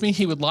with me,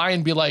 he would lie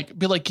and be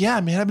like,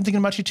 yeah, man, I've been thinking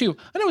about you too.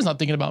 I know he's not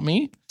thinking about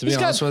me. To be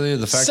honest with you,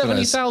 the fact that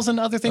 70,000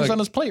 other things on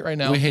his plate right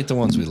now. We hate the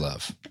ones we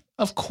love.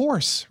 Of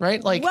course.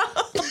 Right. Like,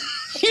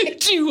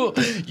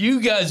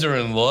 You guys are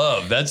in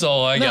love. That's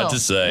all I got to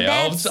say.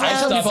 I'll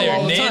stop there.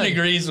 all the Nan time.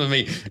 agrees with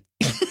me.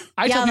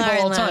 I tell Y'all people are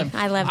all in the love. time.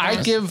 I love that. I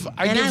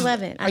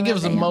love it. I give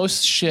love the that.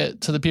 most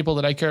shit to the people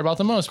that I care about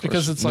the most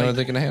because it's like,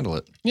 they can handle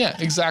it. yeah,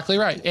 exactly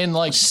right. And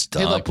like,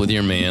 Stop hey, look, with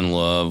your man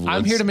love.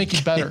 I'm here to make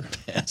you better.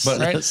 But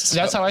Right.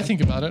 That's how I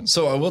think about it.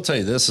 So I will tell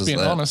you this is Being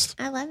that honest.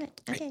 I love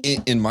it. Okay.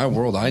 in my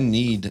world, I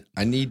need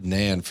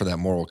Nan for that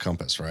moral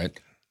compass, right?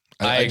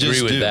 I agree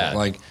just with do. that.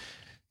 Like,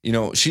 you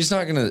know, she's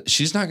not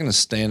gonna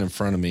stand in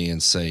front of me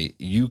and say,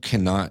 you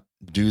cannot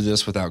do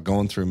this without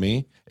going through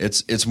me.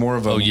 It's more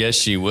of a. Oh yes,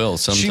 she will.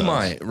 Sometimes She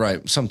might,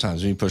 right?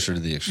 Sometimes when you push her to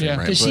the extreme, Yeah.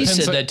 right? because she But-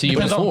 said that to you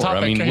depends on before. I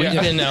topic, mean, we've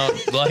yeah. been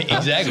out like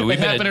exactly. We've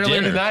been happened at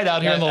earlier dinner. tonight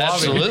out here in the lobby.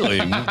 Absolutely,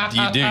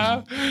 you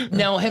do.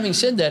 Now, having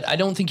said that, I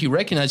don't think you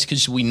recognize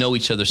because we know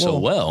each other so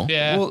well.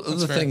 Yeah. well,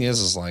 that's the fair. thing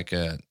is like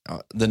the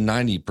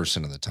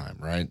 90% of the time,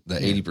 right? The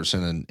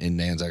 80% in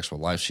Nan's actual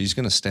life, she's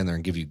going to stand there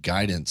and give you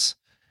guidance,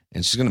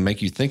 and she's going to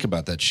make you think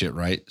about that shit,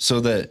 right? So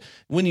that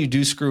when you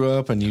do screw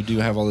up and you do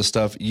have all this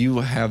stuff, you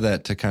have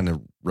that to kind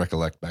of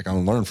recollect back on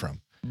and learn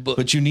from.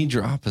 But you need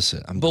your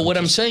opposite. But what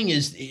I'm saying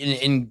is,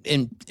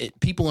 and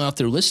people out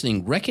there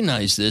listening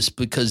recognize this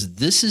because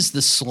this is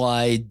the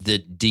slide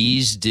that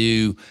D's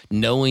do,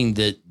 knowing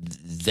that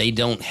they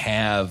don't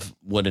have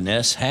what an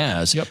S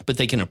has, Yep. but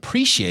they can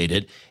appreciate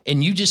it.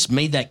 And you just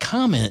made that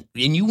comment,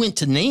 and you went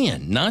to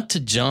Nan, not to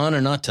John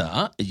or not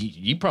to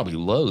you probably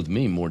loathe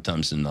me more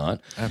times than not.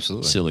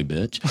 Absolutely. Silly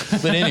bitch.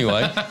 But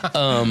anyway,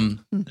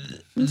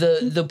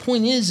 the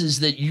point is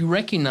that you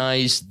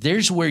recognize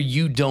there's where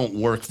you don't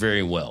work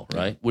very well,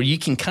 right? Where you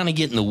can kind of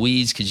get in the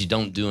weeds because you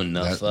don't do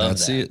enough of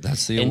that.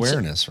 That's the And so-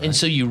 awareness, right? And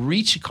so you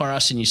reach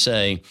across and you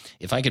say,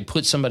 if I could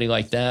put somebody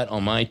like that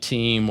on my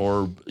team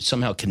or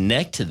somehow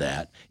connect to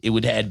that, it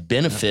would add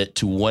benefit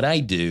to what I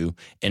do,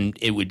 and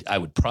I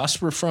would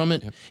prosper from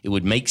it. It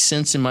would make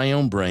sense in my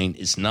own brain.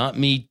 It's not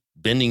me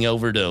bending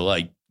over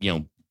to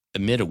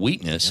admit a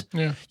weakness.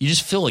 Yeah. You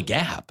just fill a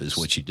gap is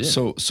what you do.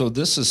 So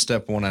this is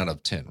step 1 out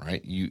of 10,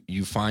 right?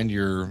 You find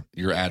your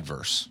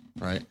adverse,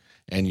 right?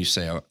 And you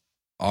say,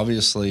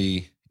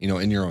 obviously,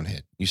 in your own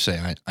head, you say,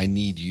 I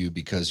need you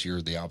because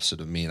you're the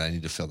opposite of me and I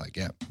need to fill that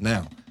gap.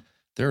 Now,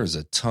 there is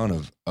a ton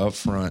of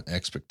upfront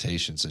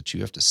expectations that you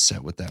have to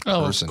set with that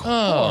person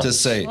to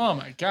say, Oh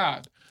my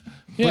God.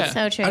 Yeah.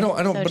 So true. I don't,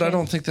 So but I true.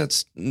 don't think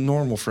that's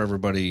normal for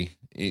everybody.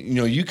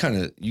 You kind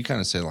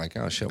of say like,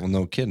 oh shit, well,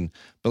 no kidding.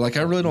 But like,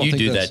 I really don't you think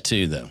do that's, that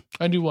too, though.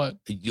 I do what?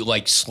 You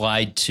like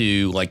slide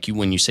to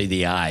when you say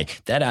the I,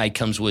 that I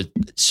comes with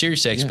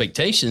serious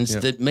expectations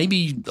that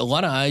maybe a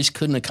lot of I's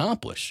couldn't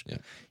accomplish. Yeah.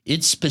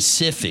 It's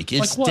specific.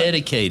 It's Like what?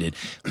 dedicated.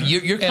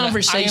 Your And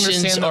conversations I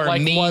understand are that,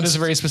 like, means. what is a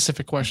very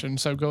specific question.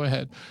 So go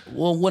ahead.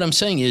 Well, what I'm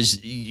saying is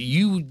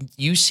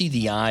you see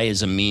the I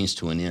as a means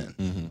to an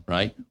end,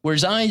 right?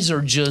 Whereas I's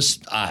are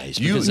just I's.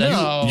 because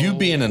that's- you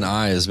being an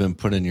I has been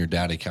put in your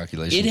data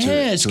calculation. it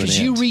has, because because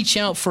you reach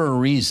out for a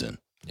reason.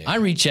 I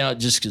reach out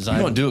just because You I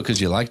don't do it because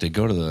you like to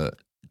go to the.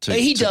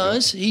 He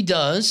does. He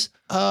does.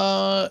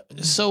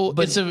 So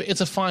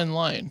it's a fine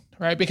line,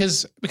 right?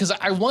 Because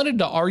I wanted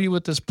to argue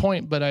at this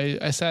point, but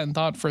I sat and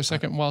thought for a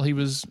second while he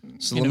was.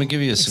 So let me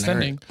give you a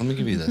scenario. extending. Let me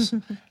give you this.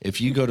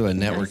 If you go to a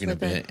networking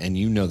with event and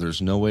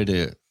there's no way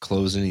to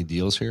close any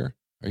deals here,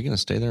 are you going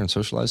to stay there and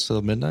socialize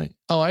till midnight?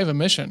 Oh, I have a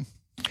mission,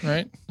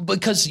 right?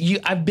 Because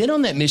I've been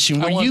on that mission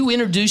where want- you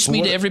introduced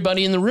me to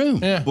everybody in the room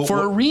Yeah.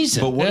 for a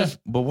reason.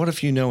 But what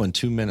if you know in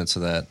 2 minutes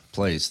of that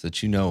place that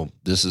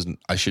this isn't,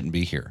 I shouldn't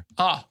be here?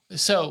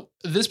 So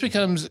this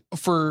becomes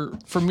for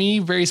me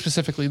very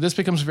specifically. This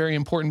becomes very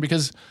important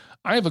because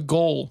I have a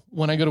goal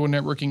when I go to a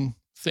networking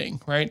thing,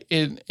 right?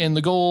 And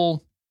the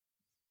goal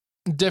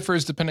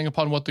differs depending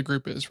upon what the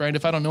group is, right?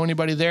 If I don't know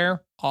anybody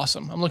there,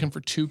 awesome. I'm looking for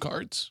 2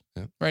 cards,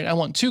 right? I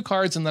want 2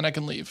 cards and then I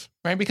can leave,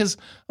 right? Because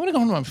I want to go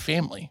home to my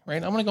family,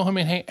 right? I want to go home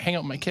and hang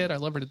out with my kid. I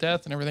love her to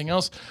death and everything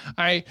else.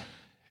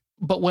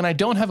 But when I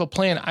don't have a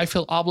plan, I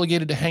feel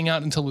obligated to hang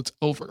out until it's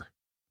over.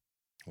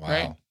 Wow.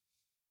 Right.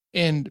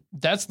 And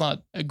that's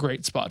not a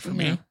great spot for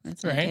me. No,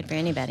 that's not right? good for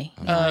anybody.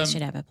 You always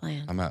should have a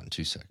plan. I'm out in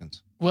 2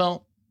 seconds.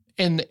 Well,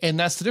 and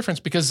that's the difference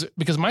because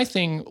my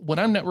thing when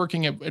I'm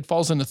networking, it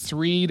falls into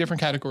 3 different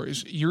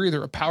categories. You're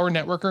either a power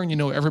networker and you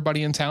know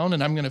everybody in town,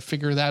 and I'm going to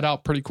figure that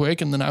out pretty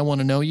quick, and then I want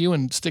to know you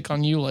and stick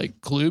on you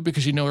like glue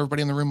because you know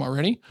everybody in the room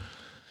already.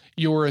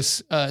 You're a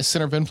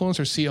center of influence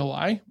or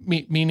COI,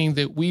 meaning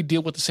that we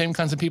deal with the same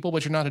kinds of people,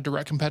 but you're not a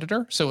direct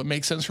competitor. So it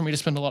makes sense for me to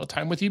spend a lot of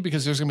time with you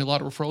because there's going to be a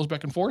lot of referrals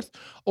back and forth.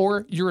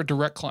 Or you're a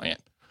direct client.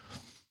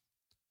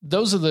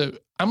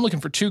 I'm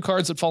looking for 2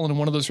 cards that fall into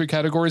one of those 3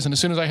 categories. And as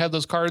soon as I have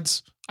those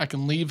cards, I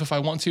can leave if I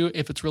want to.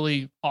 If it's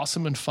really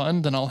awesome and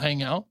fun, then I'll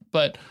hang out.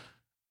 But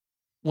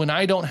when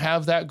I don't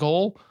have that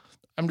goal,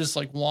 I'm just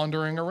like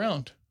wandering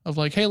around of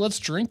like, hey, let's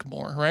drink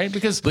more, right?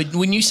 But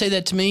when you say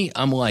that to me,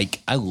 I'm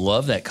like, I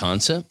love that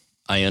concept.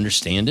 I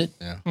understand it.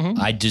 Yeah.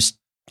 I just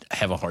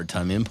have a hard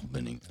time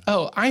implementing it.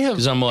 I have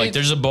Because I'm like,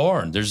 there's a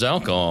bar, there's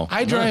alcohol.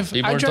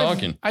 People are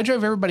talking. I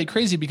drive everybody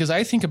crazy because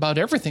I think about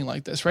everything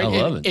like this, right? I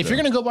love it, If you're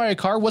though. going to go buy a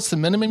car, what's the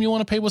minimum you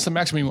want to pay? What's the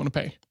maximum you want to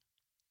pay?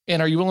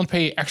 And are you willing to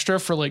pay extra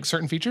for like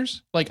certain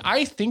features? Like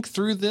I think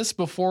through this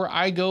before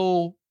I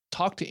go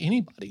talk to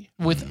anybody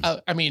with,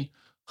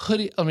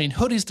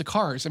 hoodies to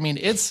cars.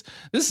 This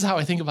is how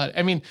I think about it.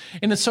 And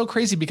it's so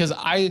crazy because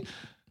I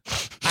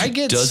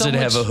get Does so it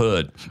have much- a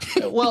hood?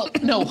 Well,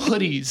 no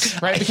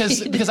hoodies, right?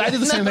 Because I do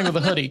the same thing with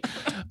a hoodie.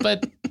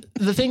 But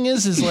the thing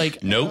is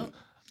like, Nope.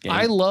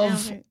 I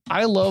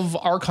love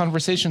our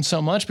conversation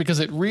so much because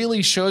it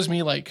really shows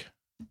me like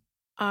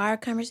our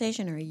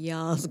conversation or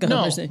y'all's No,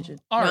 conversation?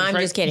 ours, I'm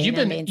right? just kidding. You've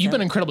I'm been being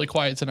silly. incredibly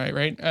quiet tonight,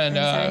 right? And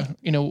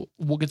I'm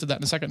we'll get to that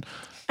in a second.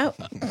 Oh,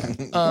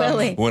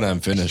 really? When I'm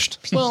finished,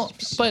 Well,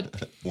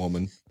 but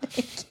woman.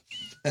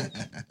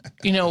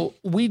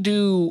 we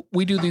do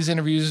these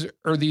interviews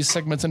or these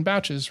segments in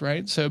batches,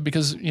 right? So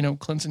because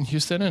Clint's in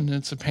Houston and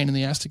it's a pain in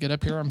the ass to get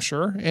up here, I'm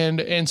sure,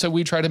 and so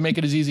we try to make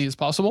it as easy as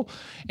possible,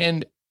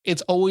 and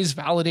it's always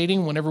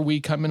validating whenever we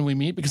come and we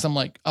meet because I'm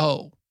like,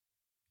 oh,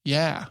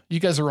 yeah, you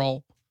guys are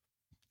all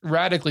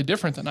radically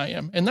different than I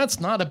am, and that's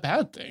not a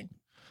bad thing.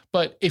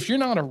 But if you're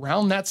not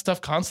around that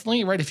stuff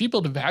constantly, right? If you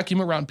build a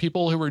vacuum around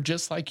people who are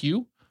just like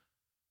you,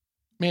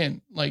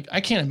 man, like I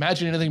can't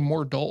imagine anything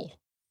more dull.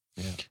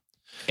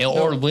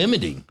 Or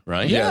limiting,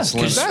 right? Yeah,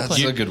 Slim,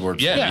 exactly. That's a good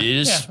word. Yeah, Yeah, it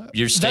is. yeah.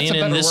 You're That's staying a in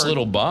better this word.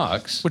 little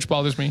box. Which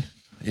bothers me.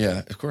 Yeah,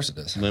 of course it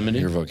does. Limited?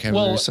 Your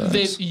vocabulary Well,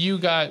 sucks. you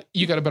got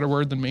a better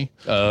word than me.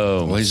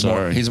 Oh, Well, he's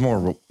sorry.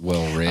 more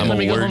well read. I'm a Let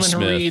me go home and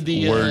read wordsmith.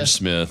 the,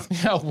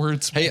 Wordsmith. Yeah,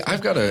 words. Hey,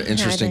 I've got an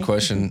interesting thank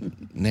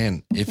question,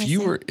 Nan. If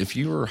you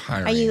were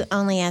hiring, Are you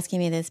only asking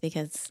me this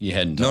because You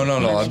hadn't. No.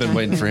 done I've been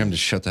waiting for him to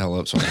shut the hell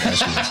up so I can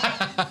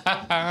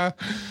ask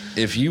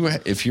you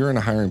this. If you're in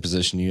a hiring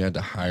position, you had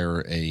to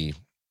hire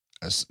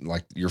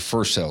like your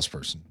first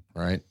salesperson,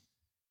 right?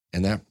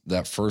 And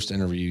that first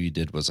interview you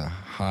did was a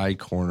high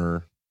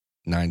corner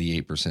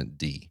 98%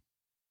 D.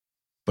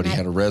 But he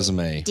had a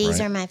resume. D's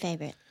right? are my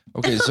favorite?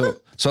 Okay, so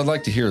I'd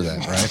like to hear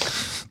that,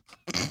 right?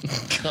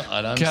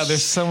 God, God,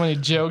 there's so many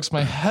jokes.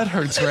 My head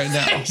hurts right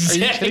now. Are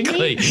you kidding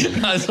me?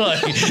 Exactly. I was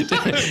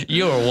like,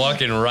 you are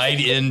walking right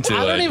into it.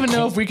 I don't even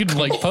know if we could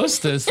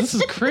post this. This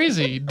is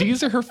crazy.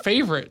 D's are her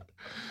favorite.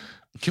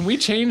 Can we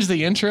change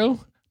the intro?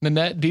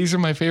 Nanette, D's are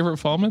my favorite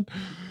Fallman.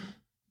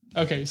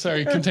 Okay,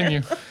 sorry.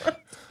 Continue.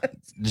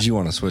 Did you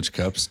want to switch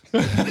cups?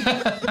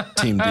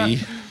 Team D.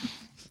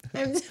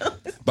 I'm so,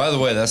 By the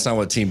way, that's not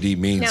what Team D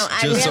means. no,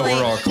 I just really, so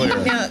we're all clear.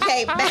 No,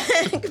 okay, back.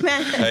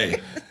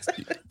 Hey,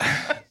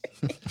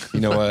 you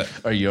know what?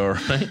 Are you all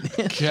right?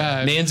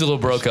 God. Nan's a little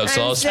broke up,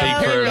 so I'm I'll speak so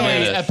for a sorry.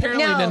 minute.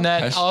 Apparently, No,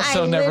 Nanette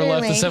also I never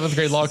left the literally- 7th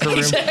grade locker room.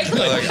 Exactly.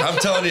 Like, I'm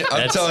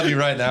telling you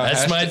right now.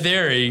 That's my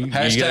theory. You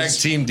Hashtag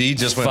guys Team D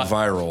just went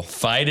viral.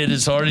 fight it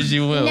as hard as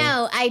you will.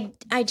 No,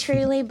 I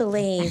truly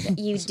believe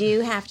you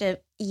do have to.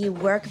 You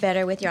work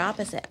better with your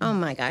opposite. Oh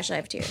my gosh, I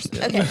have tears.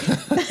 Okay,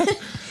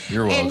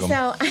 You're and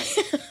welcome.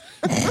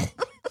 so.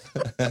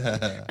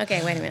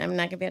 Okay, wait a minute. I'm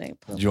not gonna be able to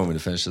pull. Do you want me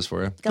to finish this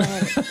for you? Go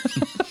ahead.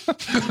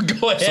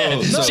 Go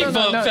ahead. So- she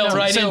No, no, fell no.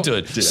 right So- into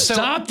it. so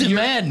Stop the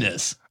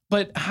madness.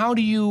 But how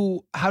do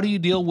you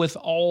deal with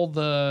all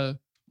the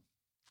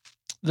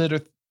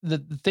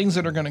things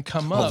that are going to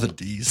come All up? the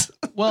D's.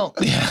 Well,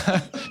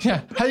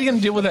 yeah. How are you going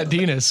to deal with that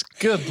D-ness?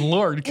 Good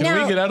Lord. Can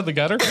No. we get out of the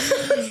gutter?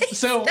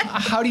 So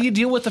how do you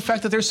deal with the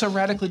fact that they're so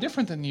radically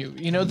different than you?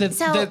 You know,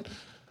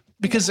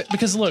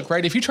 because look,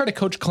 right, if you try to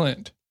coach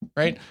Clint,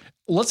 right,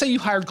 let's say you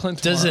hired Clint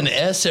tomorrow. Does an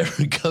S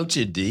ever coach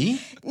a D?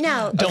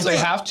 No, Don't they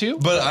have to?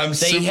 But I'm They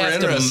super have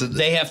interested. to.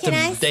 They have Can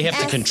I to. They have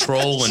to ask-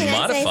 control and can I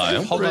say modify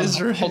them.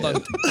 something? Hold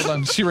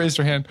on. She raised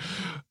her hand.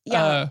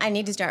 Yeah, I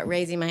need to start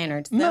raising my hand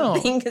or No.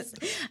 something. Because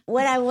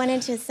what I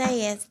wanted to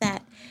say is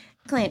that,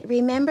 Clint,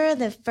 remember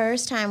the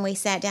first time we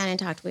sat down and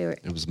talked?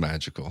 It was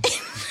magical.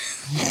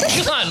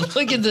 Come on,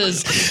 look at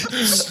this.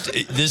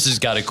 This has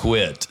got to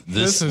quit.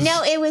 This is-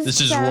 No, it was.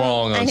 This is so,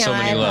 wrong on I know, so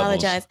many I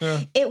levels. apologize.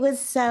 Yeah. It was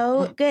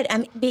so good. I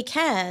mean,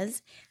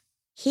 because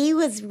he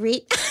was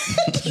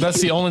That's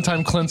the only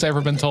time Clint's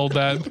ever been told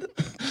that.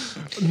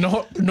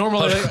 No,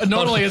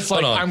 normally it's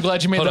like, hold on. I'm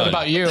glad you made Hold that on.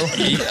 about you.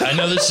 I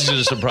know this is going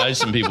to surprise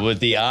some people, but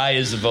the I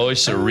is the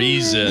voice of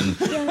reason.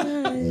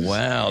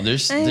 Wow, I'm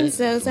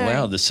so sorry.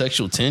 Wow, the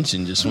sexual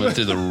tension just went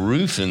through the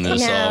roof in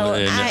this, No, all,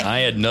 and I- I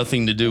had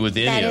nothing to do with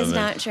any that of is it.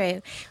 not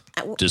true.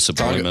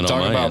 Disappointment Talk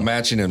on my about end.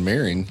 matching and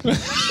marrying.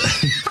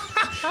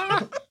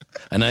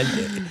 And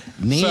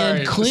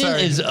Sorry, Clint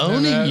sorry. is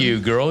owning No. you,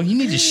 girl. You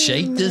need to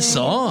shake this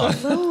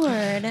off. Lord,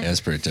 Yeah,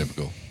 that's pretty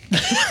typical.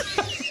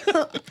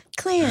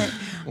 Clint.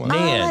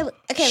 Man,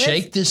 okay,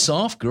 shake this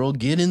off, girl.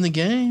 Get in the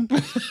game.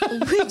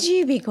 Would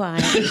you be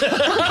quiet?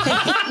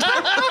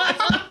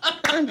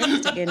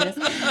 Honest to goodness.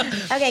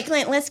 Okay,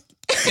 Clint, let's.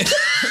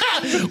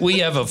 We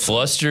have a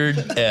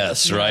flustered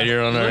S right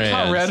here on our Look how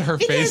hands. red her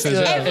face is.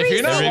 every If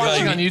you're not single-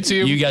 watching on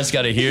YouTube, You guys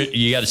got to hear.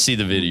 You got to see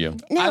the video.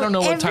 No, I don't know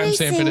what every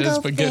timestamp it is,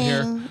 single but get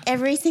here. thing-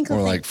 Every single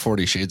More thing. like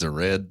 40 Shades of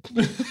Red.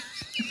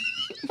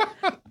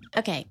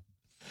 Okay,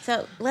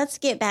 so let's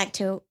get back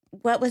to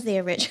what was the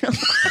original.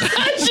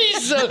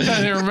 She's so.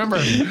 doesn't even remember.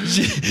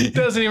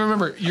 Doesn't even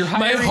remember. You're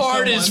My hiring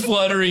heart is someone-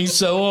 fluttering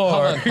so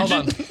hard. Hold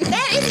on.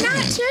 That is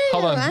not true.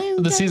 Hold on.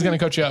 I'm The C's telling going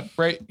to coach you up,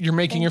 right? You're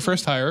making your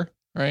first hire,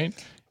 right?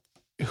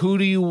 Who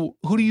do you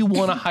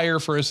want to hire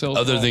for a sales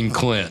Other call? than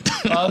Clint.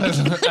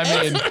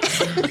 I mean,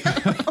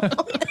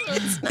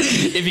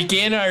 If you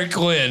can't hire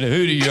Clint,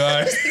 who do you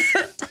hire?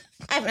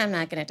 I'm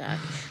not going to talk.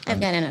 I've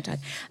got to not talk.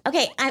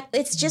 Okay,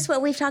 it's just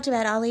what we've talked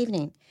about all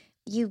evening.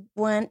 You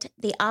want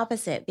the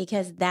opposite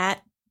because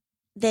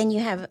then you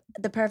have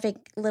the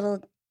perfect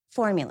little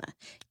formula.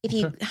 If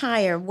you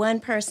hire one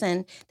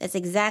person that's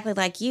exactly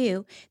like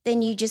you,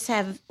 then you just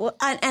have,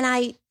 and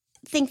I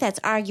think that's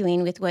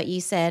arguing with what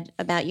you said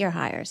about your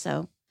hire.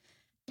 So,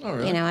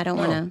 I don't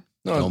want to.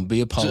 No, Don't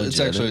be apologetic. It's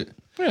actually,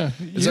 Yeah,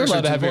 It's you're actually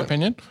allowed to have your 2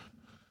 opinion.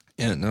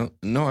 yeah,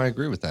 no, I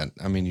agree with that.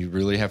 I mean, you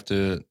really have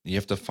to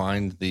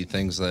find the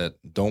things that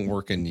don't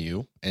work in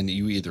you, and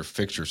you either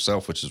fix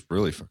yourself, which is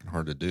really fucking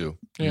hard to do.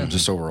 Yeah.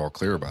 Just so we're all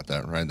clear about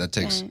that, right? That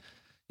takes Right.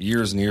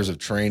 years and years of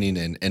training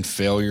and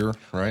failure,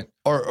 right?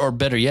 Or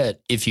better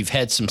yet, if you've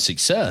had some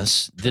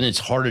success, then it's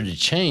harder to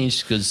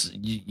change because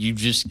you've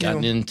just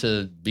gotten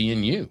into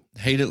being you.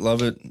 Hate it,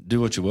 love it,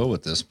 do what you will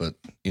with this, but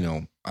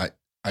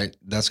I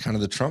that's kind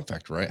of the Trump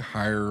factor, right?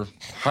 Hire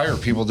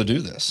people to do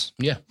this.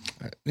 Yeah.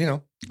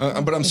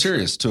 But I'm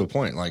serious to a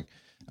point. Like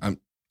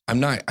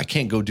I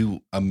can't go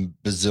do a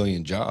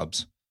bazillion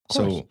jobs.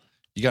 So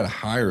you got to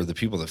hire the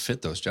people that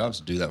fit those jobs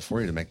to do that for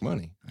you to make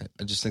money.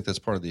 I just think that's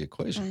part of the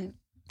equation. Right.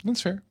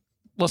 That's fair.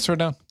 Let's throw it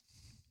down.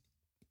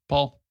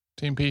 Paul,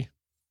 Team P,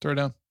 throw it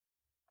down.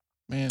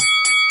 Man,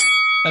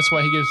 that's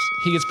why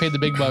he gets paid the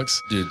big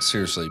bucks. Dude,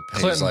 seriously,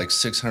 pays Clinton. like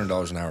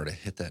 $600 an hour to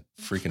hit that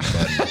freaking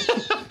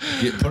button.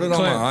 Put it on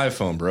my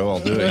iPhone, bro. I'll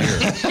do it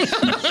here.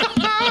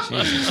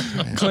 Jesus,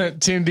 man.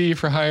 Clint, Team D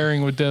for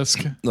hiring with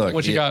Disc. Look,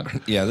 What you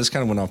got? Yeah, this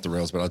kind of went off the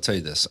rails, but I'll tell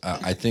you this.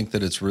 I think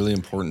that it's really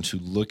important to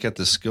look at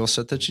the skill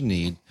set that you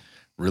need,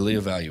 really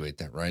evaluate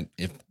that, right?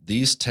 If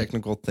these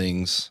technical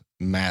things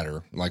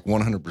matter, like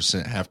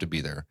 100% have to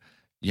be there,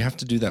 you have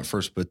to do that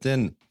first. But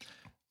then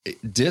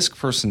disc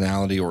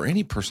personality or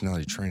any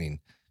personality training,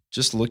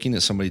 just looking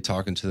at somebody,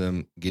 talking to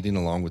them, getting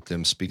along with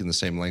them, speaking the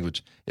same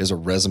language is a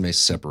resume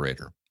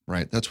separator,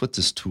 right? That's what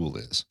this tool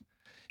is.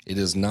 It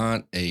is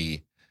not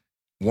a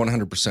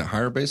 100%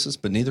 hire basis,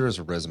 but neither is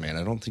a resume. And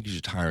I don't think you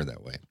should hire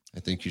that way. I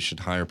think you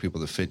should hire people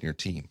that fit in your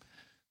team.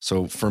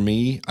 So for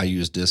me, I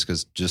use DISC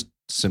as just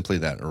simply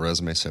that, a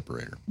resume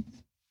separator.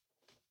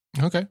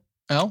 Okay.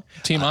 Al,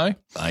 Team I.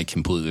 I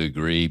completely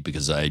agree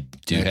because I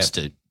do Next.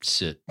 have to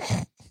sit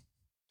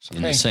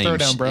in Hey, the same throw it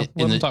down, bro. Let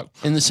them talk.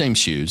 in the same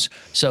shoes.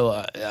 So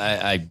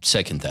I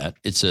second that.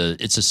 It's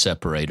a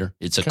separator.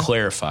 It's a Okay.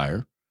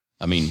 clarifier.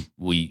 I mean,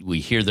 we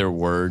hear their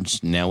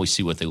words. Now we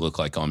see what they look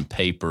like on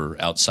paper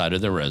outside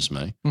of their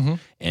resume, Mhm.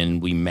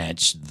 and we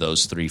match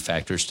those three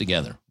factors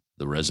together: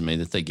 the resume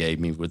that they gave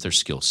me with their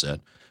skill set,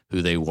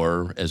 who they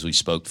were as we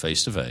spoke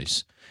face to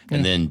face,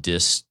 and then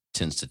DISC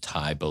tends to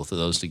tie both of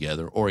those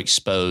together or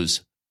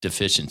expose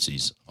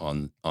deficiencies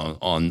on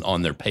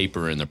their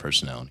paper and their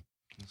personality.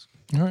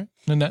 All right.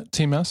 Nanette,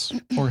 Team S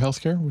or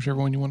healthcare, whichever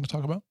one you want to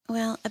talk about.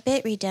 Well, a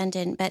bit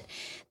redundant, but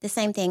the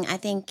same thing. I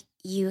think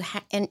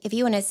and if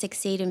you want to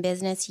succeed in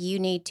business, you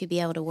need to be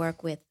able to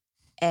work with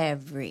a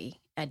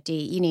D.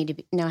 You need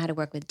to know how to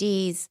work with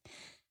D's,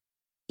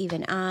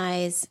 even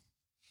I's,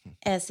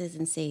 S's,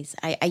 and C's.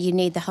 You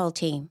need the whole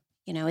team.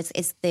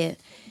 It's the,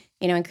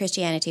 in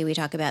Christianity, we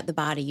talk about the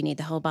body. You need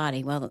the whole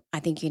body. Well, I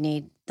think you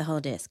need the whole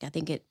disc. I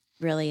think it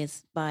really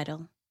is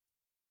vital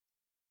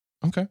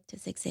Okay. to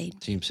succeed.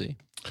 Team C.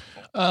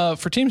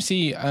 For Team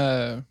C,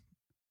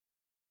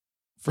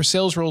 for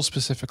sales roles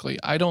specifically,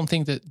 I don't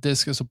think that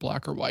DISC is a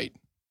black or white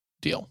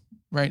deal,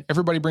 right?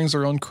 Everybody brings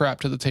their own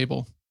crap to the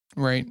table,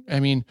 right? I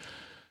mean,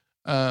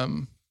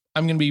 I'm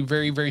going to be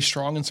very, very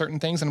strong in certain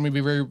things, and I'm going to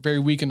be very, very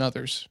weak in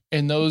others.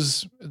 And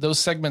those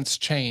segments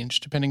change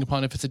depending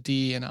upon if it's a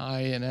D, an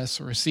I, an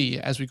S, or a C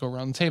as we go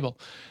around the table.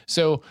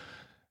 So,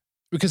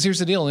 because here's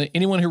the deal: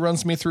 anyone who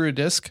runs me through a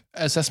DISC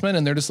assessment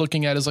and they're just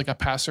looking at it as like a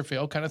pass or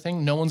fail kind of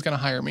thing, no one's going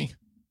to hire me,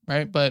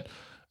 right? But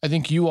I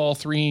think you all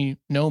three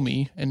know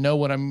me and know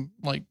what I'm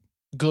like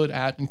good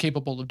at and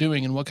capable of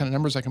doing and what kind of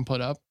numbers I can put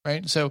up,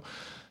 right? So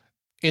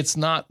it's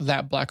not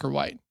that black or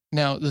white.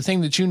 Now, the thing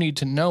that you need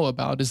to know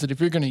about is that if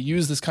you're going to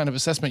use this kind of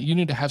assessment, you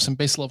need to have some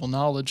base level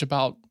knowledge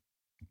about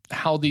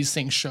how these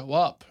things show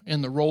up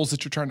in the roles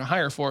that you're trying to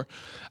hire for.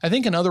 I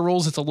think in other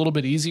roles, it's a little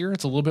bit easier.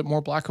 It's a little bit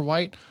more black or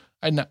white.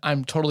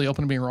 I'm totally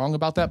open to being wrong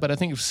about that, but I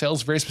think if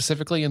sales very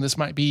specifically, and this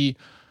might be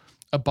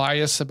a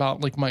bias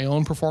about like my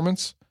own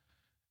performance,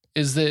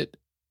 is that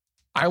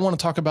I want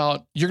to talk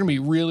about you're going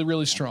to be really,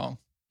 really strong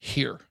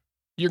here.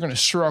 You're going to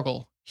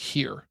struggle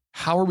here.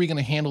 How are we going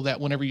to handle that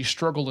whenever you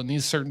struggle in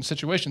these certain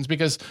situations?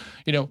 Because,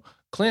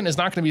 Clint is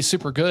not going to be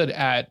super good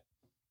at,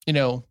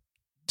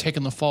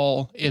 taking the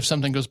fall if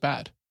something goes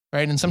bad,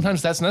 right? And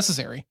sometimes that's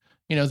necessary.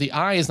 The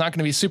I is not going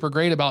to be super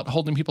great about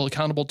holding people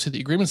accountable to the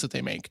agreements that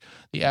they make.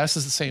 The S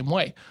is the same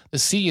way. The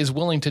C is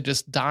willing to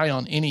just die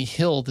on any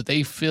hill that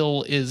they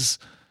feel is,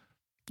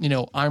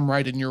 I'm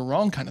right and you're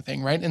wrong kind of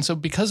thing, right? And so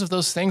because of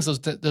those things,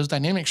 those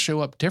dynamics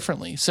show up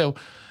differently. So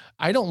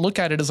I don't look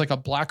at it as like a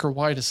black or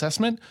white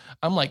assessment.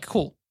 I'm like,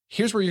 cool,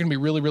 here's where you're going to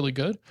be really, really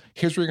good.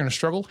 Here's where you're going to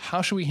struggle.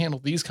 How should we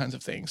handle these kinds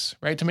of things,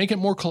 right? To make it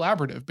more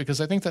collaborative,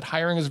 because I think that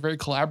hiring is a very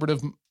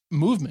collaborative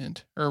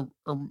movement or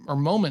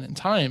moment in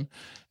time.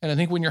 And I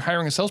think when you're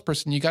hiring a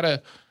salesperson, you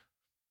gotta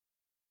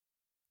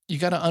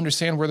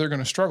understand where they're going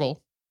to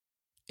struggle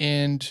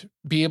and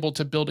be able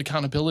to build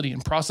accountability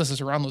and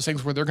processes around those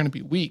things where they're going to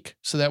be weak.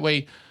 So that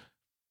way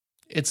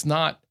it's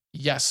not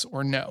yes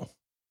or no,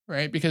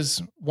 right?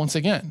 Because once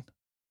again,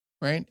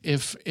 right,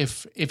 if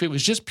it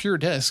was just pure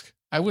disc,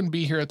 I wouldn't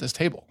be here at this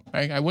table,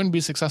 right? I wouldn't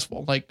be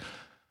successful. Like,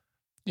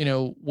 you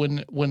know,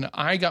 when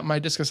I got my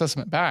disc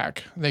assessment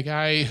back, the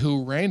guy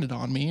who ran it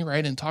on me,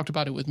 right, and talked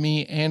about it with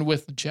me and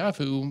with Jeff,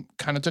 who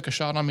kind of took a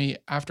shot on me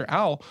after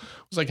Al,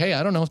 was like, hey,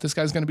 I don't know if this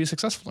guy's going to be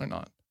successful or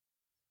not.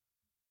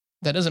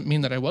 That doesn't mean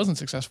that I wasn't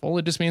successful.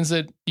 It just means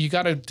that you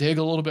got to dig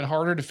a little bit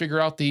harder to figure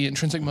out the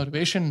intrinsic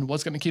motivation and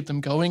what's going to keep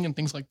them going and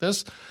things like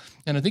this.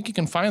 And I think you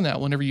can find that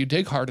whenever you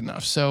dig hard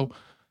enough. So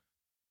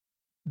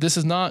this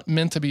is not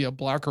meant to be a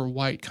black or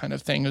white kind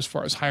of thing as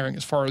far as hiring,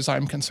 as far as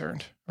I'm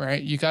concerned,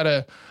 right? You got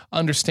to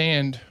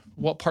understand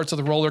what parts of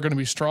the role are going to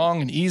be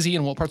strong and easy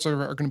and what parts are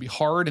going to be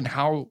hard and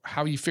how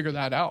you figure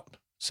that out.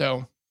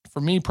 So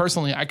for me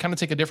personally, I kind of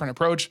take a different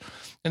approach,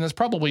 and that's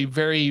probably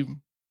very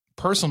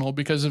personal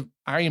because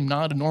I am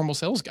not a normal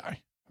sales guy,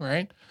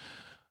 right?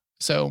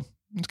 So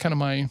it's kind of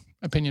my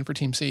opinion for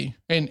Team C,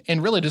 and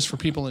really just for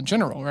people in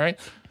general, right?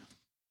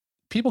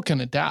 People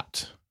can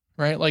adapt,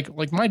 right?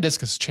 Like my disc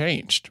has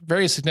changed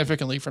very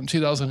significantly from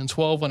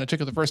 2012 when I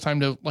took it the first time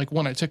to like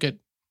when I took it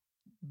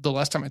the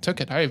last time I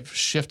took it. I've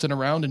shifted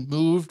around and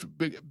moved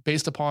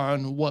based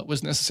upon what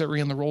was necessary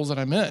in the roles that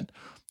I'm in.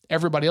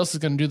 Everybody else is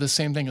going to do the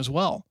same thing as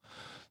well.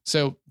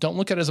 So don't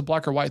look at it as a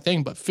black or white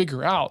thing, but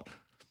figure out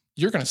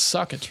you're going to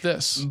suck at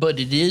this. But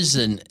it is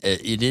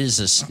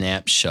a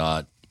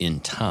snapshot in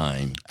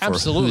time for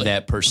Absolutely. who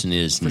that person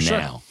is For now.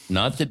 sure.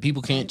 Not that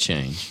people can't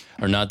change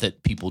or not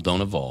that people don't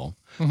evolve,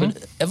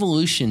 but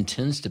evolution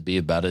tends to be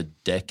about a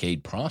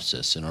decade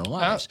process in our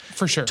lives.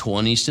 For sure.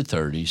 20s to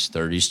 30s,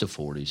 30s to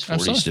 40s, 40s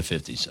Absolutely. to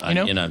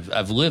 50s. You know?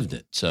 I've lived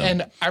it. So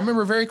And I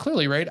remember very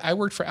clearly, right? I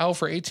worked for Al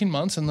for 18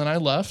 months and then I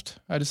left.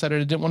 I decided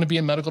I didn't want to be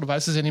in medical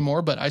devices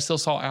anymore, but I still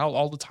saw Al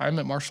all the time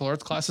at martial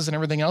arts classes and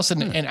everything else.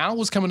 And Al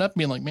was coming up and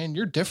being like, man,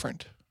 you're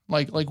different.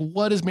 Like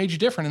what has made you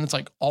different? And it's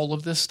like all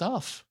of this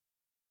stuff.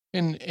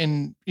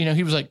 And you know,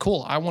 he was like,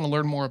 cool, I want to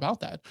learn more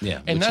about that.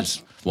 yeah, And which that's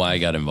is why I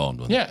got involved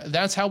with it. yeah,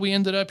 that's how we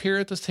ended up here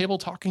at this table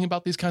talking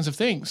about these kinds of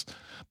things.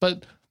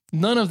 But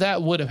none of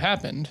that would have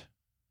happened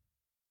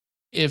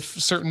if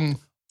certain,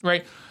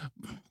 right?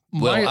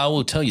 Well, I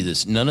will tell you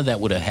this. None of that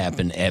would have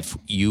happened if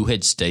you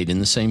had stayed in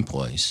the same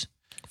place.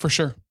 For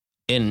sure.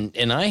 And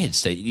I had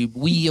stayed.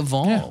 We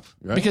evolve,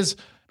 right?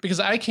 Because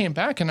I came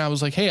back and I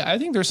was like, hey, I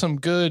think there's some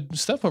good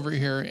stuff over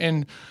here.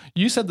 And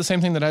you said the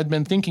same thing that I'd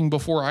been thinking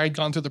before I had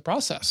gone through the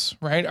process,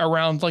 right?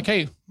 Around like,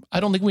 hey,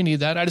 I don't think we need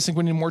that. I just think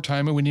we need more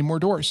time and we need more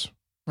doors,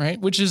 right?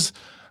 Which is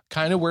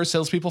kind of where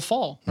salespeople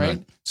fall,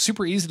 right?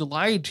 Super easy to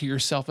lie to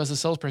yourself as a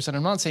salesperson.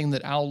 I'm not saying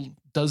that Al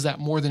does that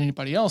more than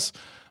anybody else,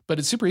 but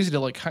it's super easy to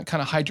like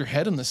kind of hide your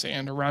head in the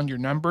sand around your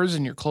numbers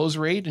and your close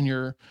rate and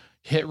your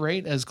hit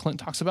rate, as Clint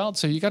talks about.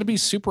 So you got to be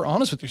super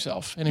honest with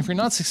yourself. And if you're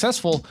not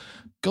successful,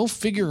 go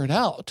figure it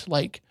out.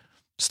 Like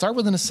start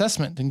with an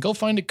assessment and go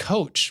find a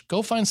coach,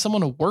 go find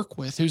someone to work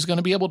with who's going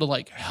to be able to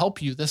like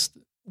help you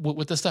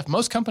with this stuff.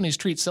 Most companies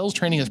treat sales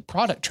training as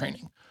product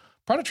training.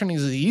 Product training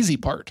is the easy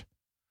part.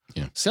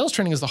 Yeah. Sales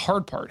training is the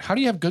hard part. How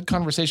do you have good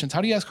conversations?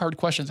 How do you ask hard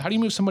questions? How do you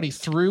move somebody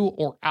through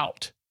or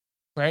out?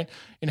 Right.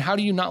 And how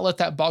do you not let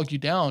that bog you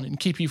down and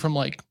keep you from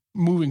like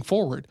moving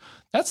forward?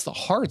 That's the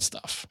hard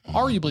stuff.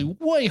 Arguably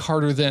way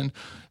harder than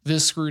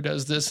this screw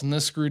does this and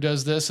this screw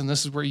does this and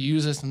this is where you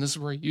use this and this is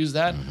where you use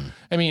that.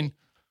 I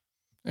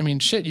mean,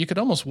 shit, you could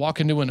almost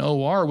walk into an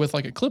OR with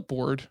like a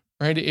clipboard,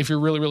 right? If you're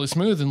really, really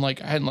smooth and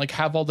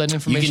have all that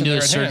information. You can do there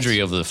a at surgery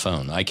hand. over the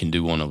phone. I can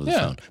do one over the Yeah.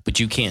 phone, but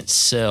you can't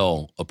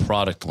sell a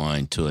product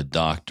line to a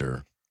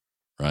doctor,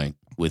 right?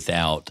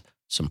 Without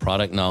some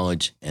product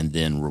knowledge and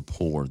then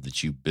rapport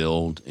that you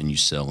build and you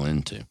sell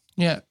into.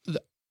 Yeah.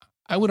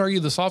 I would argue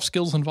the soft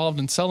skills involved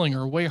in selling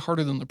are way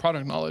harder than the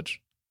product knowledge.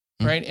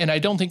 Right. And I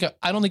don't think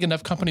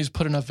enough companies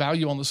put enough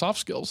value on the soft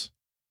skills.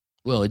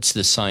 Well, it's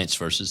the science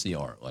versus the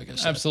art, like I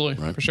said.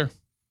 Absolutely. right? For sure.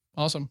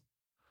 Awesome.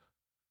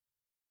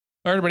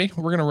 All right, everybody,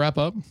 we're going to wrap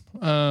up.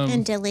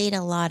 And delete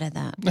a lot of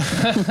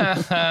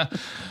that.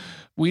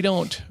 we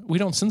don't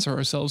censor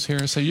ourselves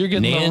here. So you're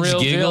getting the Nan's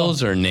real giggles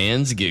deal. or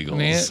Nan's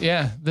giggles.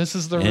 Yeah, this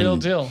is the real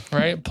deal,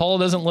 right? Paul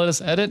doesn't let us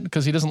edit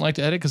because he doesn't like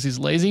to edit because he's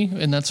lazy,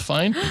 and that's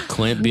fine.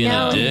 Clint being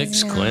No, a dick,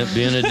 he's not. Clint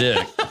being a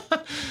dick.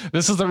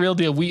 This is the real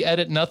deal. We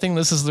edit nothing.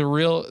 This is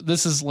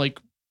like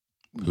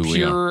Who we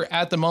are. pure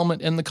at the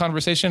moment in the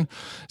conversation.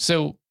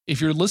 So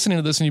if you're listening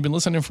to this and you've been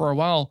listening for a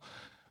while,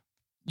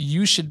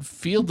 you should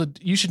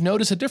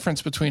notice a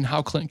difference between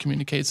how Clint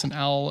communicates and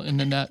Al and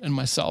Nanette and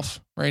myself,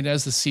 right?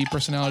 As the C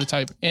personality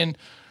type. And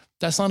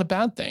that's not a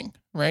bad thing,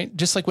 right?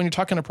 Just like when you're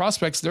talking to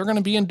prospects, they're going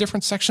to be in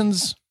different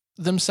sections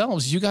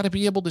themselves. You got to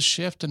be able to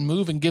shift and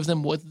move and give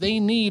them what they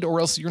need, or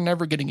else you're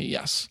never getting a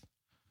yes.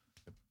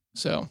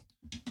 So,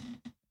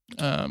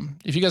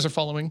 if you guys are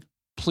following,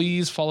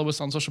 please follow us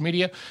on social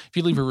media. If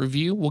you leave a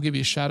review, we'll give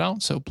you a shout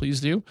out. So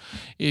please do.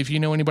 If you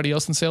know anybody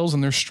else in sales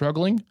and they're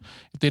struggling,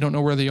 if they don't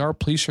know where they are,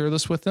 please share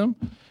this with them.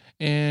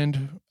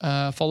 And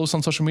follow us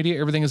on social media.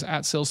 Everything is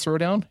at Sales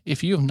Throwdown.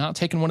 If you have not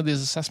taken one of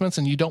these assessments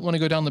and you don't want to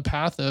go down the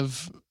path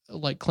of,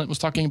 like Clint was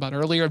talking about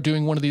earlier, of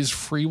doing one of these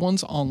free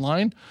ones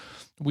online,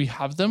 we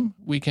have them.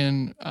 We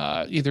can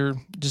either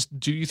just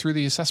do you through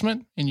the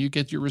assessment and you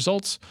get your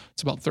results.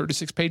 It's about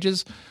 36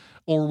 pages.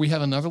 Or we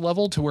have another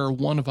level to where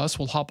one of us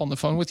will hop on the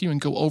phone with you and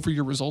go over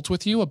your results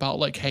with you about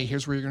like, hey,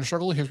 here's where you're going to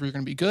struggle. Here's where you're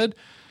going to be good.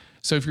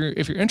 So if you're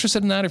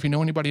interested in that, if you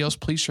know anybody else,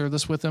 please share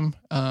this with them.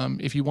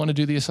 If you want to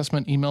do the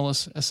assessment, email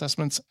us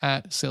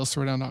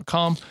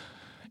assessments@salesthrowdown.com.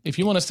 If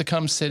you want us to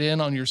come sit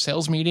in on your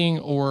sales meeting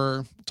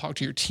or talk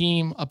to your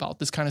team about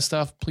this kind of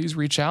stuff, please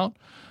reach out.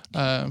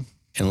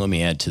 And let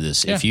me add to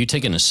this. Yeah. If you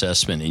take an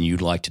assessment and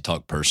you'd like to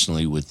talk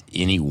personally with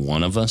any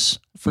one of us,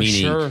 For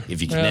meaning sure.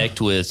 if you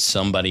connect with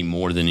somebody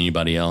more than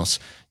anybody else,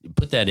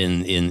 put that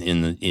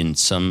in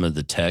some of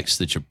the text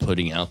that you're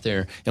putting out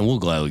there, and we'll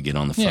gladly get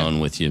on the phone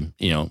with you.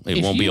 You know,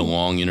 it won't be a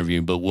long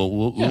interview, but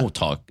we'll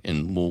talk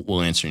and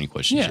we'll answer any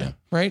questions. Yeah,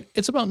 right.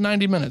 It's about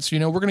 90 minutes. You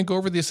know, we're going to go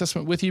over the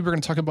assessment with you. We're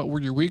going to talk about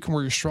where you're weak and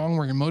where you're strong,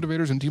 where your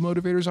motivators and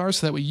demotivators are,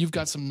 so that way you've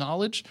got some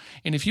knowledge.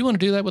 And if you want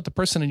to do that with the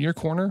person in your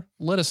corner,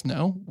 let us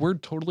know. We're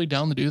totally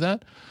down to do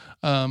that.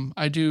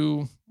 I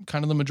do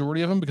kind of the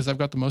majority of them because I've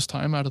got the most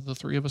time out of the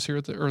three of us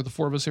here or the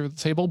four of us here at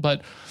the table.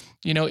 But,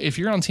 you know, if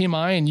you're on Team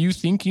I and you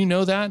think you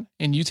know that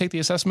and you take the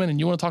assessment and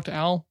you want to talk to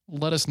Al,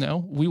 let us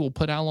know. We will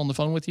put Al on the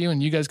phone with you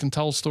and you guys can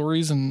tell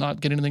stories and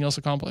not get anything else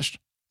accomplished.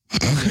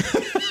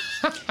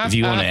 If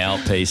you want to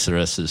outpace the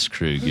rest of this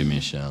crew, give me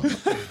a shout.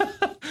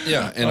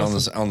 Yeah, and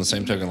on the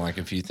same token, like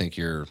if you think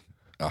you're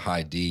a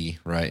high D,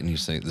 right, and you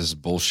think this is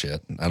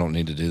bullshit, I don't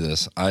need to do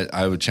this,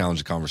 I would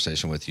challenge a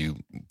conversation with you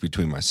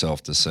between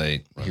myself to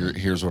say,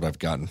 here's what I've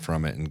gotten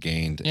from it and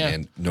gained,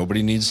 and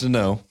nobody needs to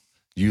know.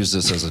 Use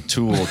this as a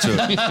tool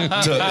to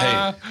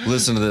hey,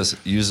 listen to this.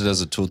 Use it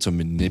as a tool to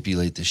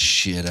manipulate the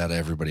shit out of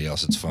everybody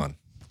else. It's fun.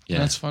 Yeah,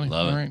 that's funny.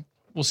 Love All it. right,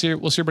 we'll see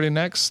everybody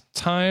next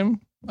time.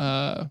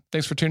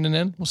 Thanks for tuning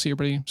in. We'll see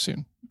everybody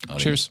soon.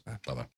 Cheers. Bye bye.